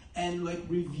speak and like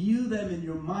review them in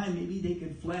your mind, maybe they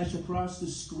could flash across the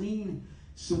screen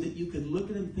so that you could look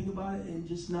at them, think about it, and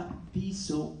just not be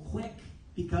so quick.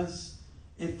 Because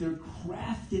if they're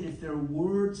crafted, if they're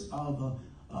words of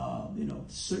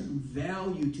certain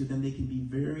value to them, they can be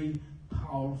very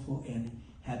powerful and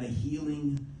have a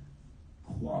healing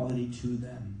quality to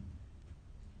them.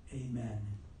 Amen.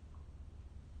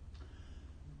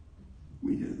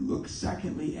 We look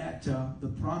secondly at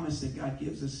the promise that God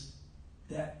gives us,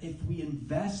 that if we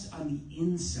invest on the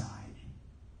inside,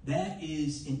 that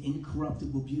is an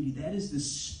incorruptible beauty. That is the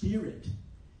spirit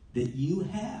that you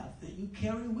have, that you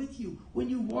carry with you when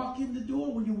you walk in the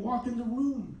door, when you walk in the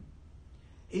room.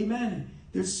 Amen.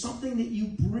 There's something that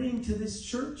you bring to this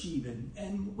church even.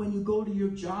 And when you go to your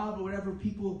job or whatever,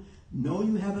 people know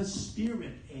you have a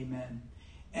spirit. Amen.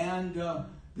 And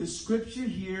the scripture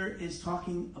here is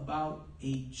talking about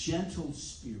a gentle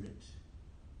spirit.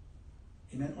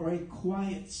 Amen. Or a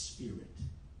quiet spirit.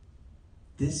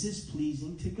 This is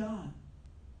pleasing to God.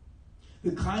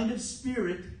 The kind of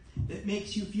spirit that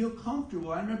makes you feel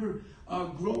comfortable. I remember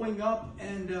growing up,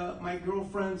 and my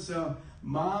girlfriend's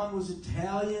mom was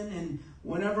Italian, and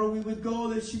whenever we would go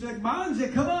there, she'd be like,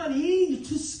 "Manza, come on, eat, you're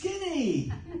too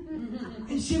skinny."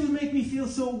 And she would make me feel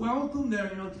so welcome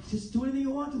there, just do anything you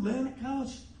want to, lay on the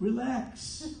couch,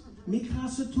 relax. Mi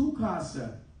casa, tu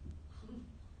casa.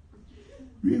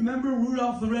 Remember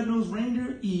Rudolph the Red-Nosed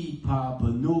Reindeer? Eat, Papa,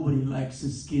 nobody likes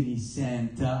a skinny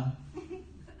Santa.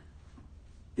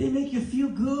 They make you feel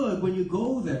good when you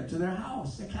go there to their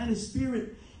house. That kind of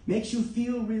spirit makes you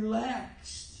feel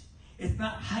relaxed. It's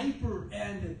not hyper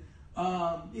and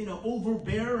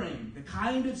overbearing. The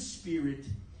kind of spirit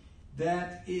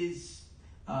that is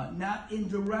not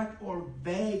indirect or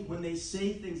vague when they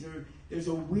say things. There's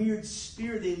a weird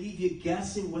spirit. They leave you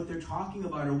guessing what they're talking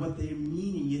about or what they're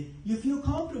meaning. You feel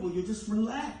comfortable. You're just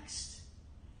relaxed.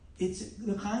 It's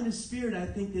the kind of spirit, I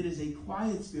think, that is a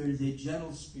quiet spirit, is a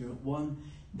gentle spirit, one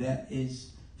that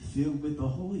is filled with the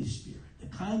Holy Spirit. The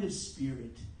kind of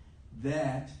spirit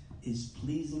that is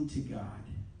pleasing to God.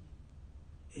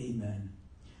 Amen.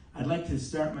 I'd like to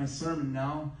start my sermon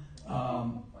now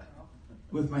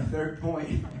with my third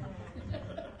point.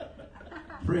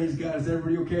 Praise God. Is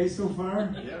everybody okay so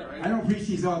far? Yeah, right. I don't preach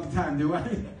these all the time, do I?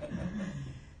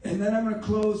 And then I'm going to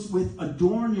close with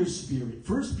adorn your spirit.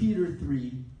 1 Peter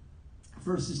 3,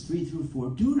 verses 3 through 4.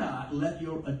 Do not let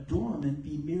your adornment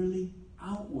be merely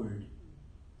outward.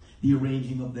 The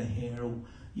arranging of the hair,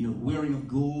 wearing of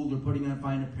gold or putting on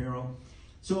fine apparel.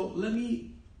 So let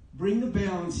me bring the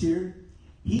balance here.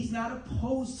 He's not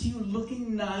opposed to you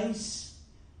looking nice,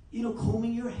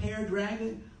 combing your hair,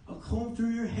 dragging a comb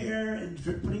through your hair and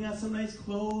putting on some nice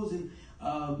clothes and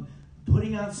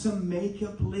putting on some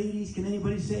makeup. Ladies, can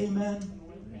anybody say amen?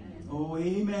 Amen. Oh,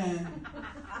 amen.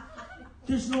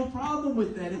 There's no problem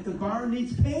with that. If the barn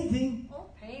needs painting,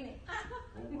 Paint it.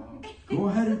 go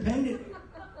ahead and paint it.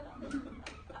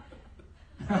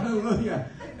 Hallelujah.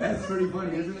 That's pretty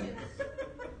funny, isn't it?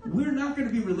 We're not going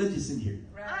to be religious in here.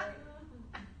 Right.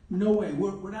 No way.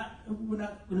 We're not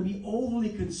going to be overly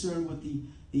concerned with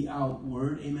the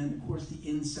outward. Amen. Of course, the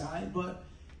inside. But,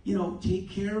 take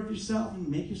care of yourself and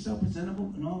make yourself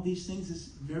presentable, and all these things is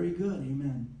very good.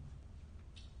 Amen.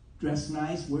 Dress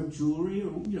nice, wear jewelry,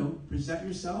 or, present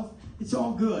yourself. It's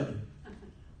all good.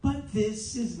 But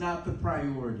this is not the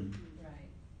priority.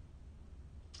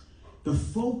 The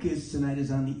focus tonight is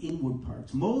on the inward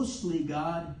parts. Mostly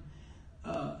God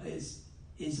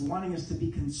is wanting us to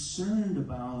be concerned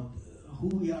about who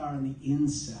we are on the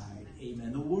inside.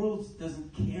 Amen. The world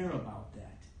doesn't care about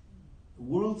that. The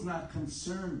world's not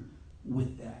concerned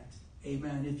with that.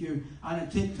 Amen. If you're on a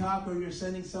TikTok or you're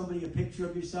sending somebody a picture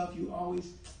of yourself,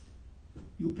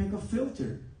 you pick a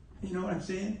filter. You know what I'm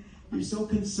saying? You're so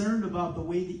concerned about the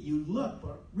way that you look,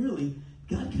 but really,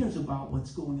 God cares about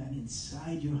what's going on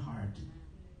inside your heart.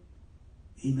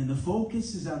 Amen. The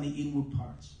focus is on the inward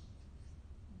parts.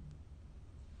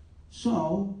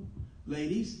 So,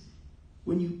 ladies,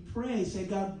 when you pray, say,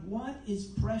 God, what is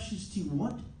precious to you?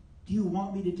 What do you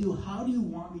want me to do? How do you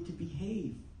want me to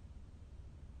behave?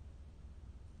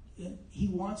 He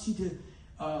wants you to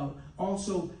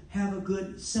also have a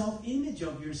good self-image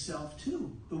of yourself,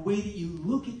 too. The way that you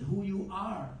look at who you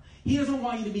are. He doesn't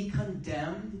want you to be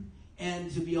condemned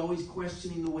and to be always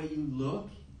questioning the way you look.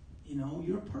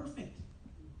 You're perfect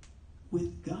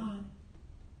with God.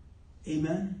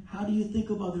 Amen. How do you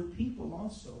think of other people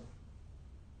also?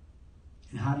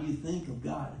 And how do you think of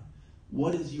God?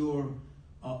 What is your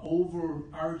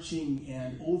overarching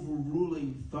and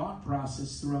overruling thought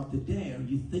process throughout the day? Are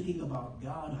you thinking about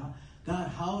God? God,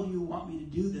 how do you want me to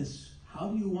do this? How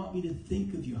do you want me to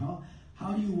think of you?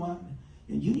 How do you want...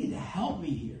 And you need to help me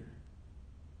here.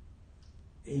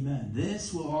 Amen.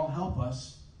 This will all help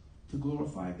us to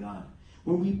glorify God.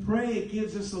 When we pray, it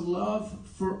gives us a love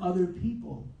for other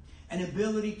people, an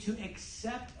ability to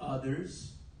accept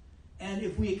others. And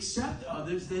if we accept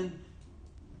others, then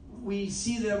we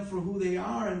see them for who they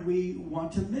are, and we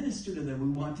want to minister to them. We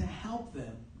want to help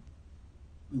them.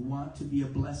 We want to be a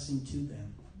blessing to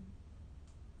them,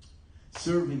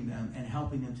 serving them and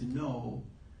helping them to know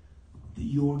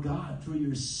your God through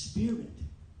your Spirit.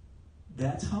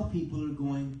 That's how people are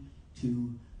going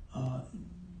to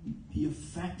be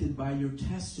affected by your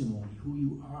testimony, who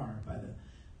you are, by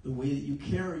the way that you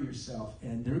carry yourself.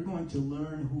 And they're going to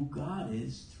learn who God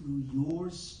is through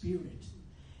your Spirit.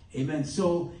 Amen.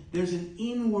 So there's an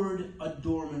inward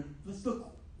adornment. Let's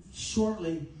look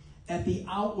shortly at the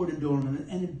outward adornment.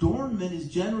 An adornment is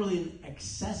generally an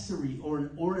accessory or an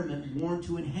ornament worn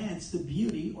to enhance the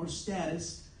beauty or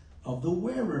status of the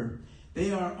wearer.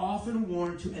 They are often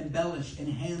worn to embellish,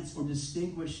 enhance, or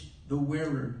distinguish the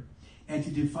wearer, and to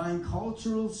define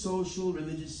cultural, social,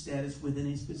 religious status within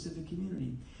a specific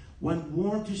community. When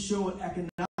worn to show an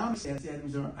economic status,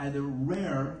 items are either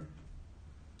rare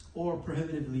or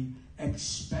prohibitively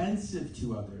expensive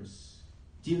to others.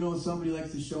 Do you know somebody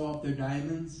likes to show off their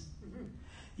diamonds?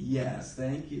 Yes,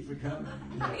 thank you for coming.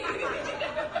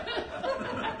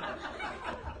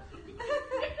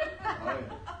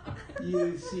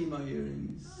 You see my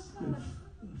earrings with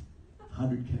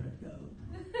 100 karat gold.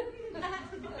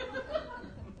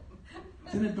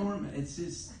 It's an adornment. It's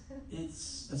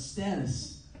a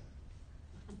status.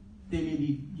 They may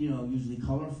be, usually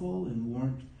colorful and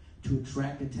worn to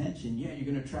attract attention. Yeah, you're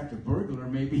going to attract a burglar,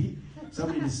 maybe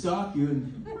somebody to stalk you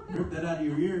and rip that out of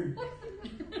your ear.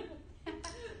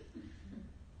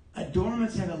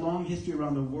 Adornments have a long history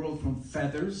around the world, from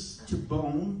feathers to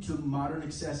bone to modern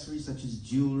accessories such as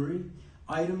jewelry.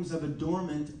 Items of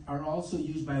adornment are also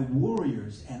used by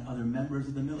warriors and other members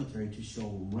of the military to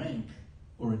show rank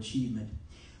or achievement.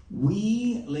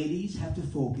 We, ladies, have to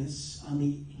focus on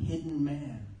the hidden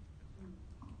man,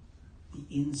 the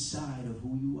inside of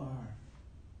who you are.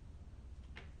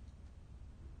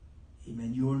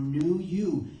 Amen. Your new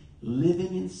you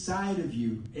living inside of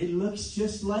you. It looks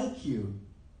just like you.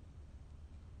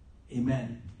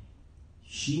 Amen.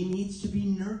 She needs to be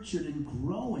nurtured and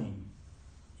growing.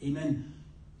 Amen.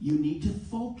 You need to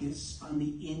focus on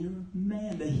the inner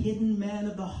man, the hidden man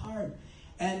of the heart.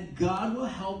 And God will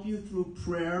help you through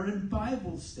prayer and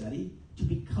Bible study to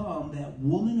become that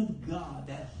woman of God,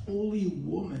 that holy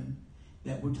woman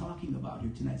that we're talking about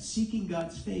here tonight. Seeking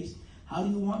God's face. How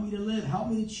do you want me to live? Help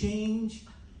me to change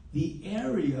the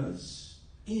areas,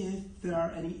 if there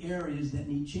are any areas that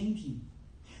need changing.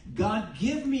 God,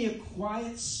 give me a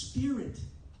quiet spirit.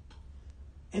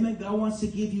 Amen. God wants to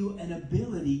give you an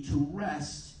ability to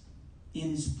rest in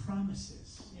His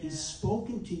promises. Yeah. He's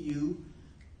spoken to you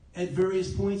at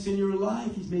various points in your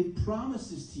life. He's made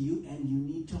promises to you, and you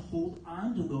need to hold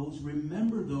on to those.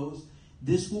 Remember those.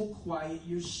 This will quiet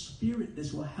your spirit.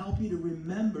 This will help you to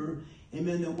remember,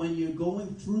 amen, that when you're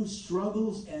going through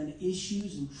struggles and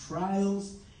issues and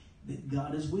trials, that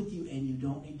God is with you, and you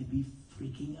don't need to be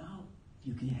freaking out.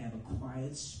 You can have a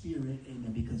quiet spirit,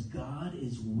 amen, because God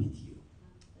is with you.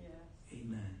 Yes.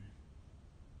 Amen.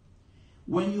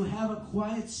 When you have a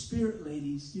quiet spirit,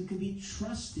 ladies, you can be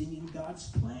trusting in God's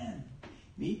plan.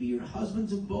 Maybe your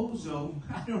husband's a bozo,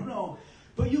 I don't know,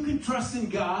 but you can trust in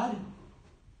God.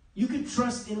 You can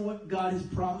trust in what God has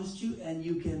promised you, and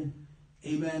you can,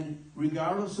 amen,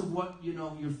 regardless of what,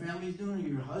 your family's doing or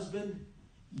your husband,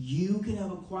 you can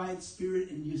have a quiet spirit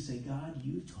and you say, God,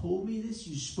 you told me this,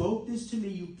 you spoke this to me,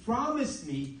 you promised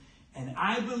me, and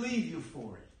I believe you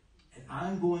for it. And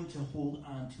I'm going to hold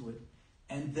on to it.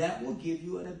 And that will give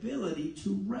you an ability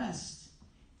to rest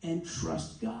and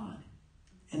trust God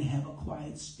and have a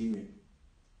quiet spirit.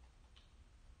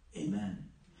 Amen.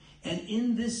 And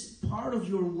in this part of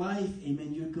your life,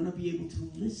 amen, you're going to be able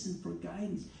to listen for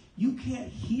guidance. You can't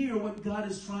hear what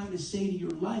God is trying to say to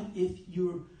your life if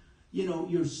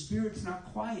your spirit's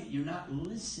not quiet. You're not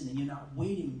listening. You're not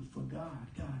waiting for God.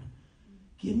 God,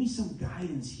 give me some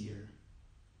guidance here.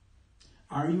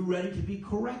 Are you ready to be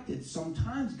corrected?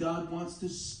 Sometimes God wants to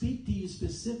speak to you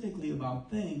specifically about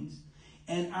things.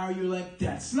 And are you like,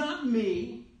 that's not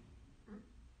me?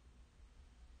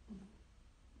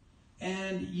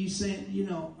 And you say, you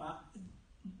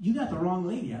got the wrong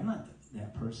lady. I'm not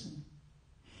that person.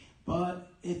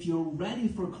 But if you're ready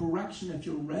for correction, if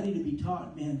you're ready to be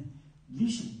taught, man,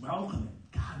 you should welcome it.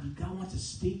 God wants to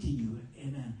speak to you,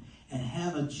 amen, and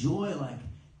have a joy like,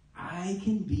 I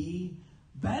can be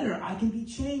better. I can be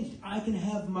changed. I can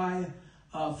have my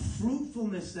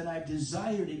fruitfulness that I've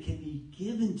desired. It can be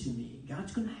given to me.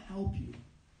 God's going to help you.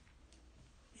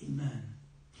 Amen.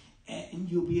 And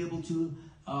you'll be able to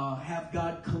have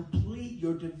God complete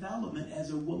your development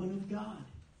as a woman of God.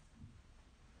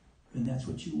 And that's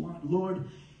what you want. Lord,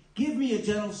 give me a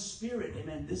gentle spirit.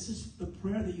 Amen. This is the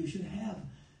prayer that you should have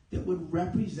that would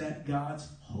represent God's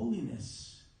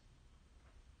holiness.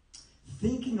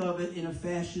 Thinking of it in a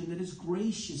fashion that is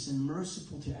gracious and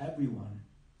merciful to everyone.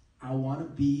 I want to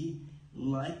be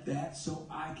like that so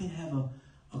I can have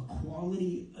a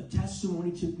quality, a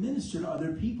testimony to minister to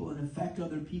other people and affect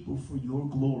other people for your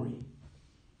glory.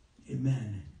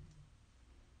 Amen.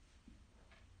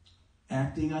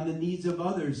 Acting on the needs of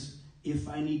others. If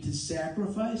I need to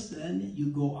sacrifice, then you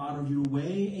go out of your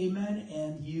way, amen,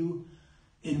 and you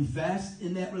invest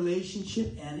in that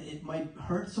relationship, and it might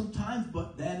hurt sometimes,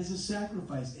 but that is a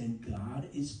sacrifice, and God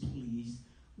is pleased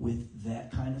with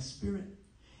that kind of spirit.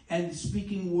 And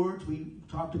speaking words, we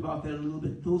talked about that a little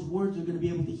bit. Those words are going to be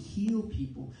able to heal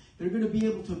people. They're going to be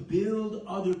able to build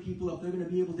other people up. They're going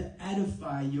to be able to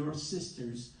edify your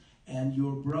sisters and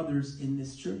your brothers in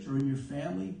this church or in your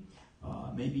family.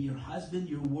 Maybe your husband.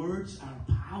 Your words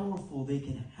are powerful. They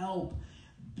can help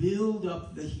build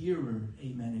up the hearer.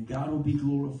 Amen. And God will be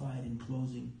glorified in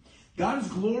closing. God is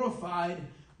glorified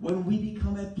when we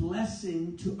become a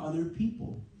blessing to other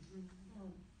people.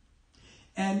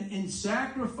 And in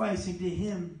sacrificing to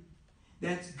him,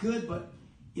 that's good, but,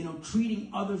 treating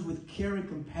others with care and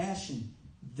compassion,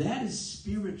 that is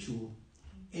spiritual.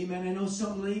 Amen. I know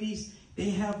some ladies,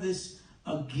 they have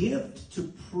a gift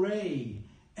to pray,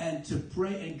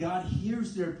 and God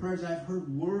hears their prayers. I've heard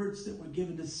words that were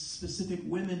given to specific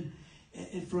women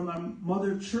from our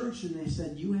mother church, and they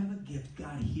said, you have a gift.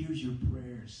 God hears your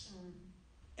prayers.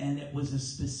 And it was a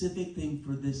specific thing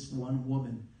for this one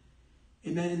woman.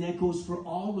 Amen. And that goes for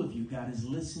all of you. God is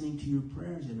listening to your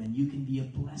prayers. Amen. You can be a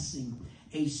blessing,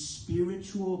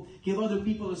 give other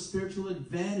people a spiritual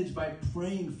advantage by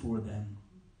praying for them.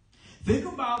 Think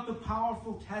about the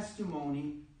powerful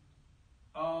testimony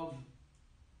of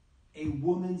a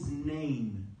woman's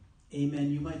name. Amen.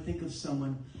 You might think of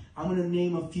someone. I'm going to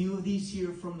name a few of these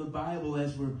here from the Bible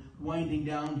as we're winding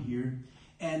down here.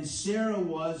 And Sarah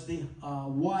was the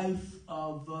wife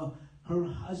of her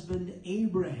husband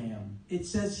Abraham. It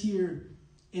says here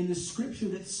in the scripture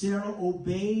that Sarah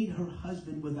obeyed her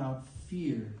husband without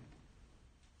fear.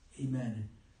 Amen.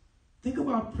 Think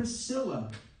about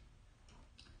Priscilla.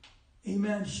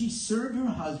 Amen. She served her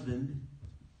husband,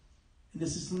 and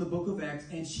this is from the book of Acts,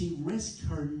 and she risked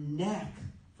her neck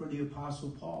for the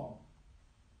Apostle Paul.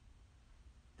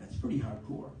 That's pretty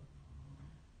hardcore.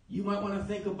 You might want to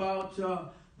think about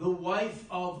the wife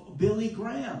of Billy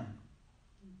Graham.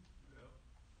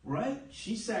 Right?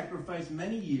 She sacrificed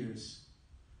many years.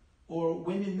 Or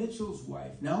Wayman Mitchell's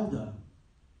wife, Nelda.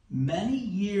 Many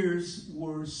years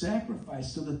were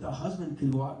sacrificed so that the husband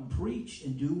could go out and preach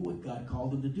and do what God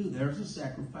called him to do. There's a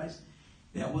sacrifice.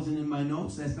 That wasn't in my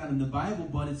notes. That's not in the Bible,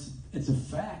 but it's a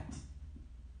fact.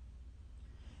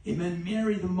 Amen.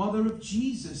 Mary, the mother of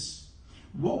Jesus.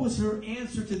 What was her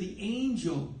answer to the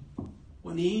angel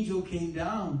when the angel came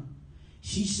down?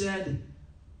 She said,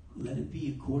 let it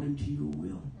be according to your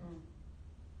will.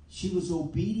 She was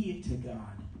obedient to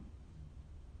God.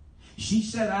 She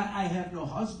said, I have no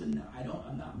husband now.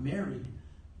 I'm not married.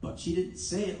 But she didn't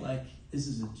say it like, this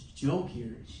is a joke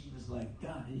here. She was like,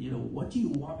 God, what do you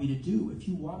want me to do? If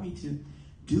you want me to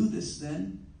do this,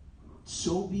 then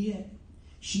so be it.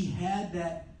 She had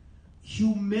that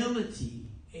humility.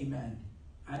 Amen.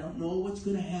 I don't know what's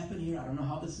going to happen here. I don't know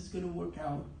how this is going to work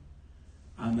out.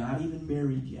 I'm not even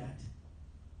married yet.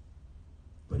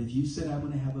 But if you said I'm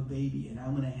going to have a baby and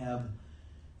I'm going to have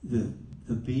the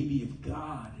baby of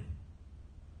God,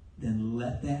 then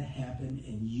let that happen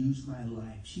and use my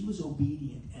life. She was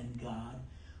obedient, and God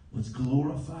was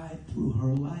glorified through her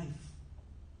life.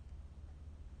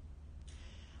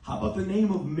 How about the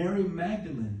name of Mary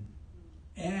Magdalene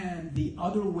and the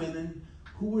other women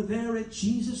who were there at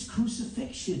Jesus'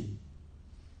 crucifixion?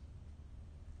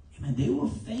 Amen. They were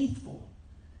faithful.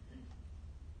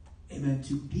 Amen.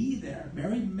 To be there.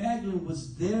 Mary Magdalene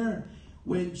was there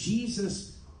when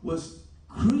Jesus was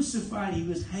crucified. He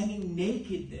was hanging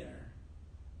naked there.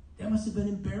 That must have been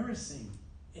embarrassing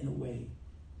in a way.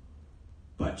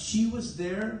 But she was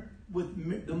there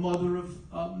with the mother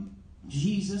of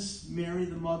Jesus, Mary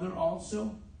the mother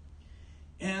also.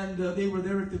 And they were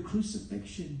there at the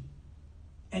crucifixion.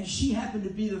 And she happened to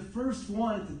be the first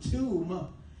one at the tomb.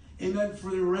 amen,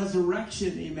 for the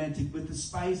resurrection, amen, with the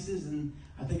spices, and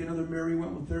I think another Mary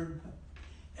went with her.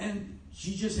 And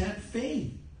she just had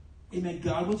faith. Amen.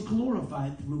 God was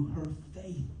glorified through her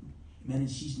faith. Amen. And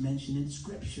she's mentioned in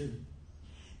Scripture.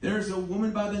 There's a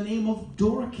woman by the name of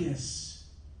Dorcas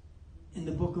in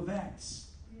the book of Acts.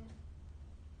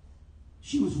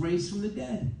 She was raised from the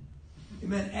dead.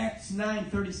 Amen. Acts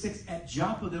 9:36. At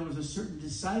Joppa there was a certain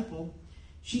disciple.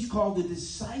 She's called a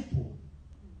disciple.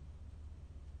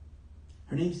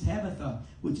 Her name's Tabitha,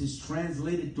 which is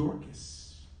translated Dorcas.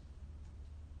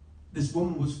 This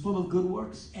woman was full of good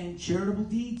works and charitable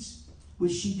deeds,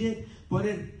 which she did. But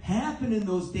it happened in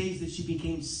those days that she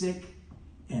became sick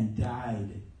and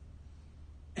died.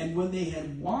 And when they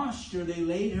had washed her, they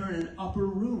laid her in an upper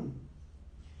room.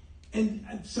 And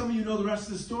some of you know the rest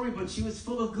of the story, but she was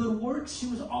full of good works. She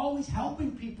was always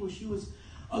helping people. She was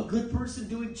a good person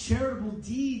doing charitable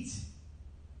deeds.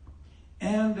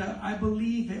 And I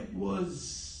believe it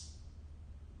was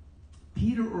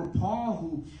Peter or Paul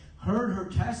who heard her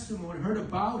testimony, heard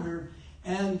about her,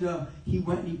 and he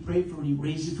went and he prayed for her and he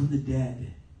raised her from the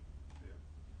dead.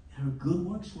 Her good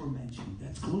works were mentioned.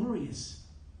 That's glorious.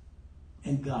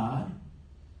 And God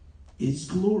is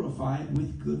glorified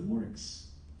with good works.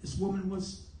 This woman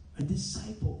was a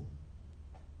disciple.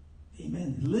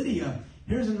 Amen. Lydia,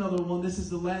 here's another one. This is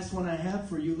the last one I have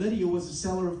for you. Lydia was a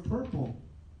seller of purple.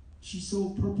 She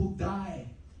sold purple dye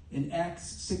in Acts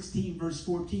 16, verse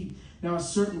 14. Now, a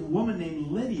certain woman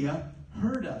named Lydia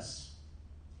heard us.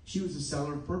 She was a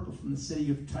seller of purple from the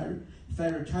city of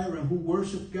Thyatira who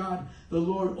worshiped God. The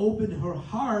Lord opened her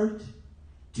heart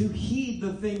to heed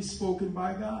the things spoken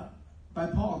by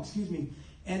Paul.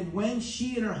 And when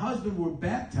she and her husband were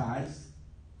baptized,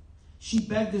 she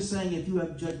begged us, saying, if you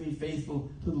have judged me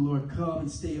faithful to the Lord, come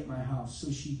and stay at my house.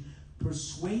 So she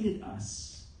persuaded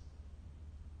us.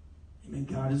 Amen.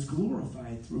 God is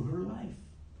glorified through her life.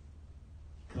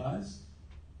 Because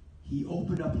he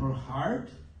opened up her heart.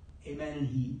 Amen. And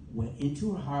he went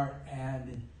into her heart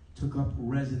and took up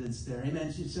residence there.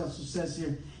 Amen. She also says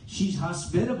here, she's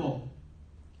hospitable.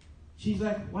 She's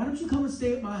like, why don't you come and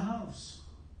stay at my house?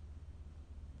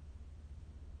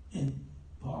 And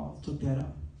Paul took that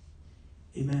up.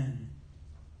 Amen.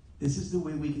 This is the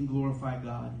way we can glorify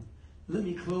God. Let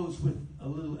me close with a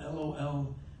little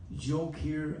LOL joke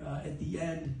here at the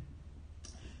end.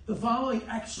 The following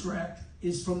extract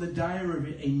is from the diary of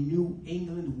a New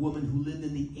England woman who lived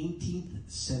in the 18th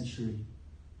century.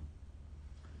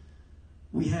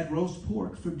 We had roast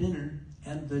pork for dinner,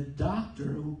 and the doctor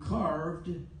who carved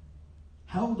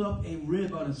held up a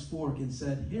rib on his fork and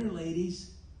said, here,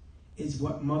 ladies, is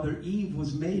what Mother Eve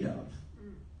was made of.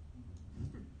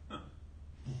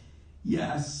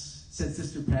 Yes, said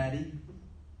Sister Patty.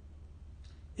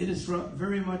 It is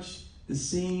very much the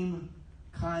same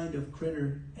kind of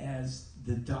critter as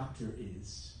the doctor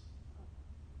is.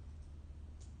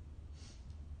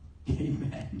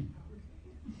 Amen.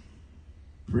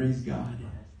 Praise God.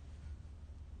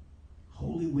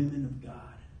 Holy women of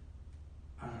God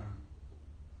are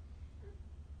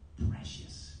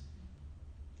precious.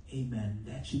 Amen.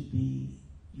 That should be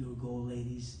your goal,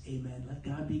 ladies. Amen. Let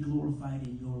God be glorified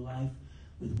in your life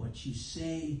with what you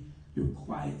say, your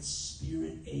quiet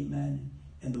spirit. Amen.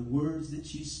 And the words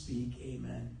that you speak.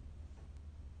 Amen.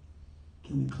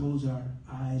 Can we close our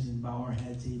eyes and bow our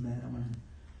heads? Amen. I'm going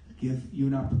to give you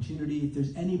an opportunity. If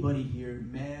there's anybody here,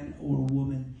 man or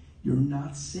woman, you're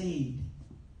not saved,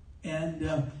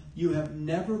 and you have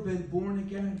never been born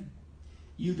again.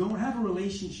 You don't have a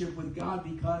relationship with God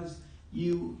because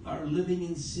you are living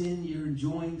in sin. You're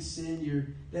enjoying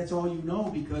sin. That's all you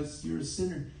know because you're a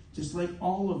sinner, just like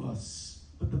all of us.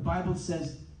 But the Bible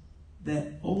says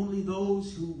that only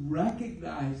those who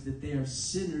recognize that they are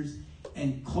sinners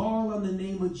and call on the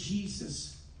name of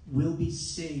Jesus will be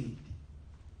saved.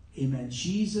 Amen.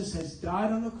 Jesus has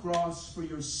died on the cross for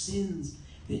your sins,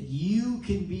 that you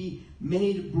can be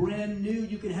made brand new.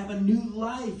 You can have a new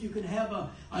life. You can have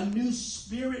a new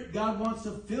spirit. God wants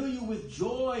to fill you with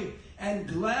joy and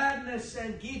gladness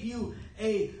and give you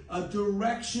a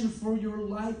direction for your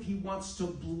life. He wants to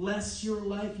bless your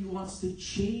life. He wants to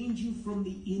change you from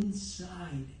the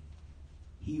inside.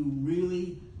 He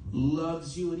really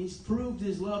loves you, and he's proved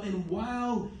his love. And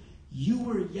while you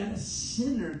were yet a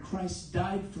sinner, Christ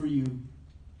died for you.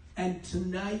 And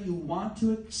tonight you want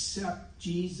to accept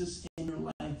Jesus in your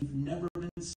life. You've never been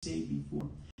saved before.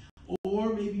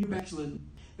 Or maybe you're backslidden.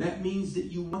 That means that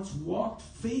you once walked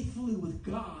faithfully with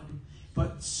God,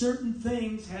 but certain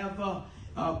things have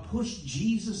pushed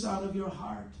Jesus out of your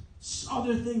heart.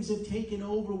 Other things have taken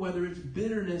over, whether it's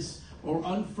bitterness or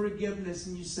unforgiveness,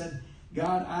 and you said,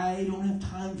 God, I don't have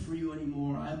time for you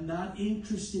anymore. I'm not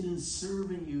interested in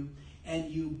serving you.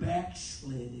 And you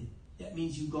backslid. That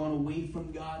means you've gone away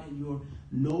from God and you're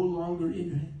no longer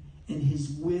in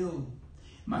his will.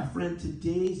 My friend,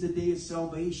 today is the day of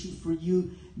salvation for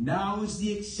you. Now is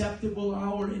the acceptable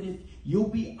hour. And if you'll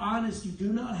be honest, you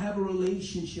do not have a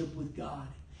relationship with God.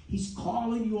 He's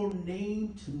calling your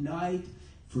name tonight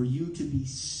for you to be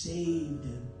saved.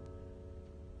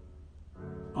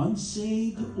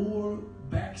 Unsaved or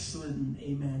backslidden.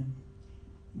 Amen.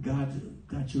 God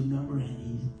got your number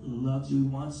and he loves you. He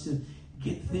wants to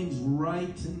get things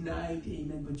right tonight.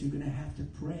 Amen. But you're going to have to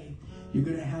pray. You're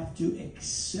going to have to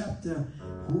accept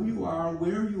who you are,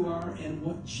 where you are, and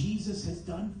what Jesus has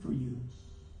done for you.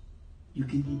 You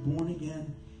can be born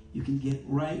again. You can get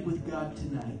right with God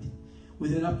tonight.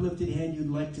 With an uplifted hand, you'd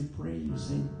like to pray. You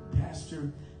say,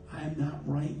 Pastor, I am not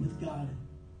right with God.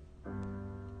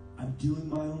 I'm doing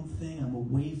my own thing. I'm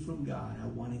away from God. I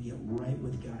want to get right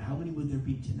with God. How many would there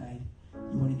be tonight?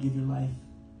 You want to give your life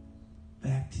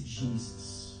back to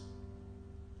Jesus.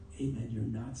 Amen. You're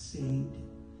not saved.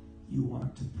 You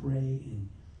want to pray and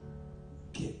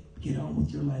get on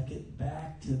with your life. Get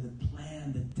back to the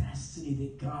plan, the destiny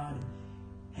that God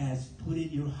has put in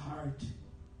your heart.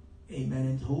 Amen.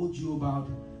 And told you about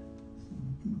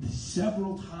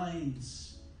several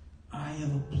times. I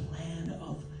have a plan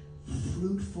of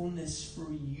fruitfulness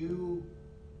for you.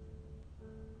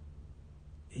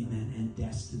 Amen. And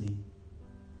destiny.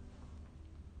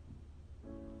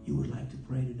 You would like to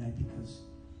pray tonight because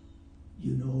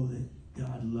you know that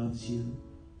God loves you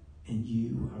and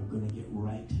you are going to get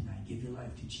right tonight. Give your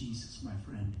life to Jesus, my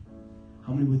friend.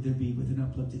 How many would there be with an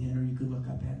uplifted hand? Or you could look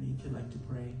up at me if you'd like to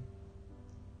pray.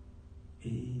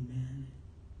 Amen.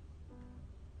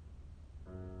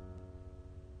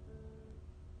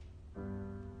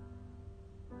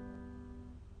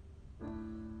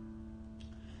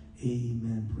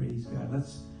 Amen. Praise God.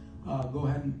 Let's go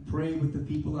ahead and pray with the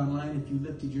people online. If you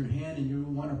lifted your hand and you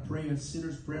want to pray a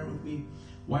sinner's prayer with me,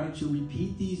 why don't you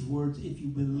repeat these words? If you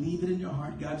believe it in your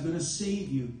heart, God's going to save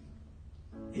you.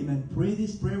 Amen. Pray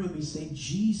this prayer with me. Say,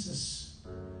 Jesus,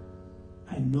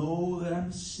 I know that I'm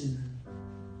a sinner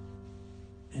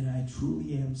and I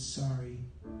truly am sorry.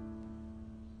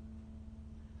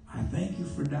 I thank you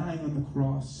for dying on the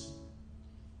cross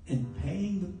and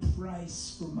paying the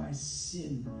price for my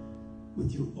sin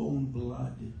with your own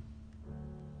blood.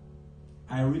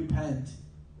 I repent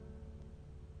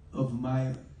of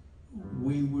my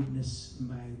waywardness,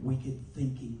 my wicked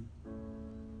thinking.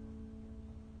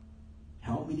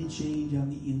 Help me to change on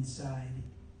the inside.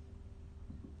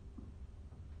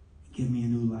 Give me a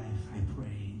new life, I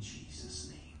pray in Jesus'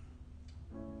 name.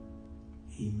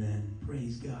 Amen.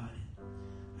 Praise God.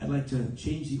 I'd like to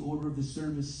change the order of the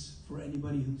service for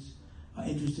anybody who's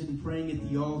interested in praying at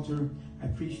the altar. I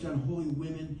preached on holy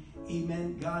women.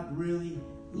 Amen. God really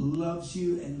loves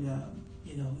you, and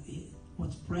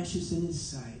what's precious in his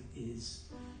sight is,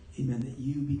 amen, that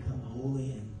you become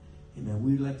holy. And amen,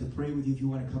 we'd like to pray with you. If you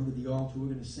want to come to the altar, we're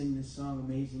going to sing this song,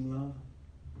 Amazing Love,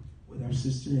 with our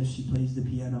sister as she plays the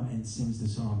piano and sings the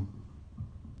song.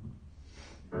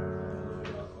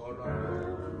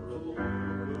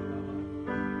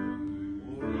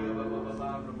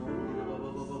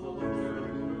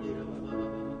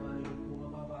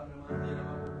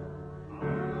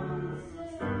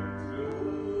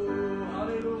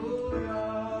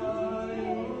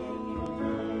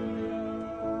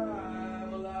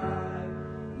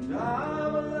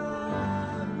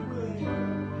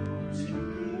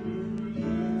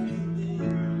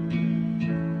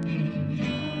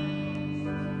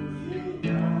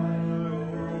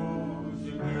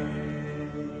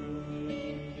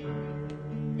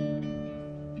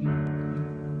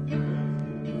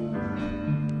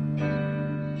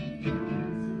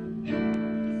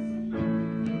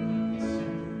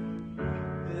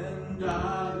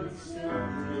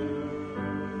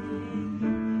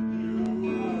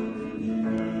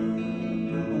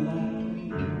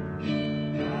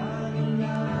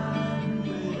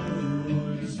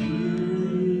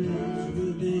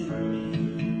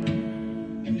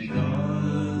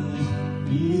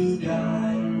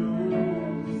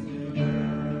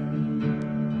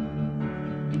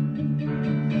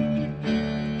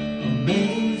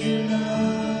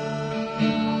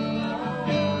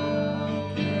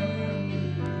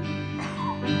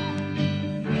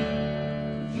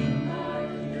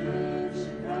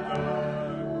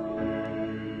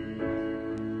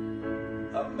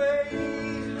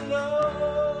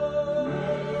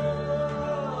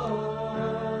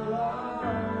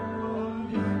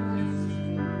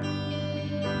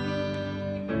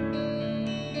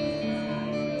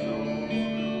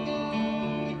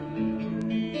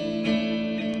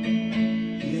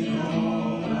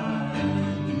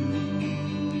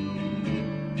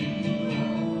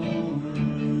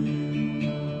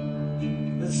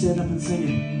 up and sing it.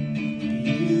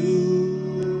 You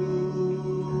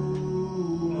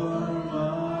are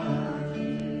mine.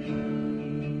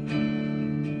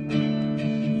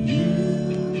 You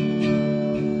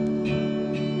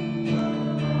are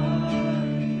mine.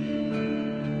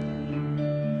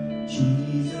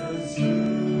 Jesus, you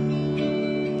are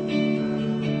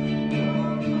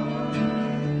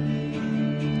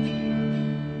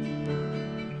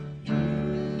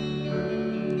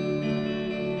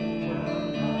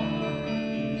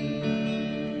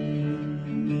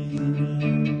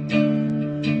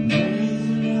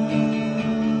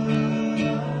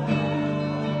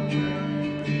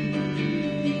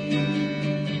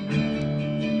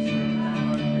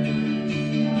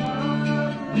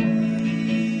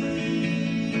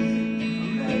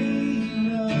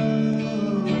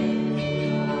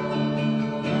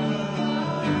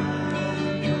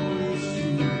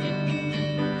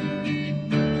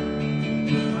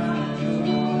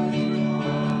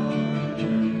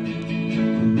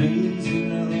amazing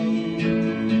love,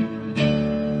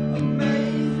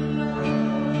 amazing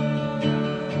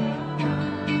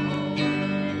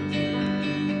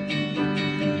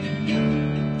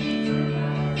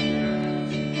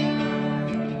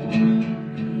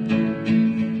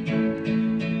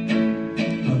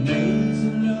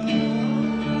amazing love.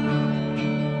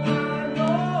 I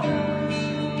know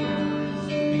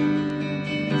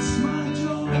it's my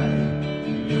joy,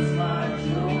 it's my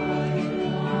joy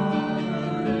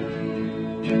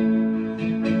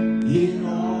in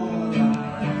all I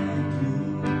do,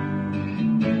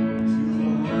 to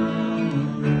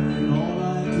honor in all I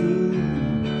do,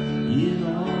 in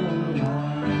all I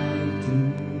do,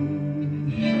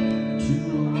 to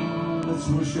honor. Let's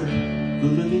worship the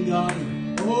living God.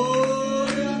 Oh,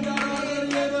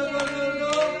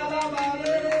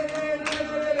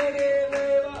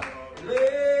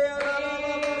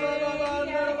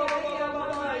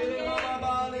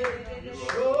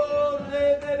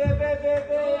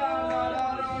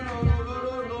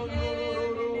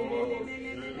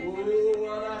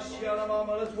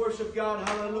 let's worship God.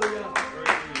 Hallelujah.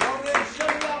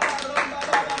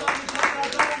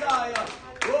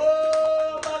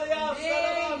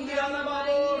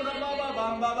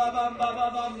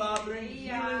 Bring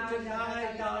healing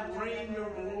tonight, God. Bring your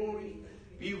glory.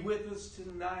 Be with us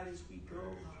tonight as we go.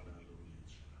 Hallelujah,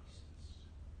 Jesus.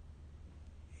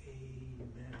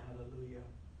 Amen. Hallelujah.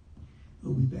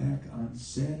 We'll be back on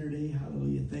Saturday.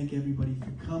 Hallelujah. Thank everybody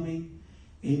for coming.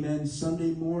 Amen.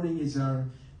 Sunday morning is our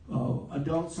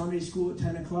adult Sunday school at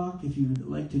 10 o'clock. If you'd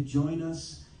like to join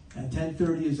us, at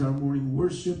 10:30 is our morning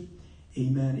worship.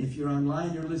 Amen. If you're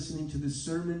online, you're listening to the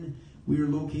sermon. We are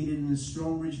located in the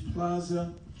Strongbridge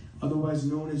Plaza, otherwise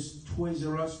known as Toys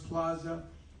R Us Plaza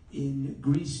in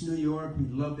Greece, New York.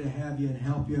 We'd love to have you and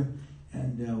help you.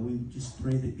 And we just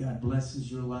pray that God blesses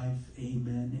your life.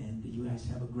 Amen. And you guys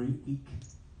have a great week.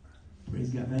 Praise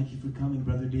God. Thank you for coming.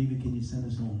 Brother David, can you send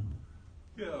us home?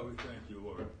 Yeah, we thank you,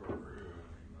 Lord, for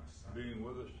being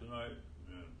with us tonight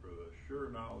and for the sure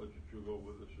knowledge that you'll go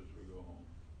with us as we go home.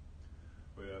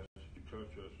 We ask that you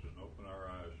touch us and open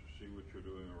our eyes to see what you're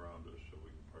doing around us so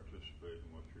we can participate in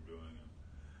what you're doing and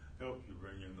help you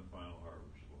bring in the final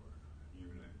harvest, Lord. In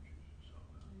your name, Jesus.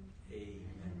 Amen.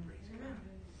 Amen. Praise God.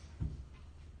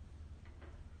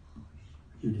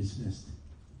 You're dismissed.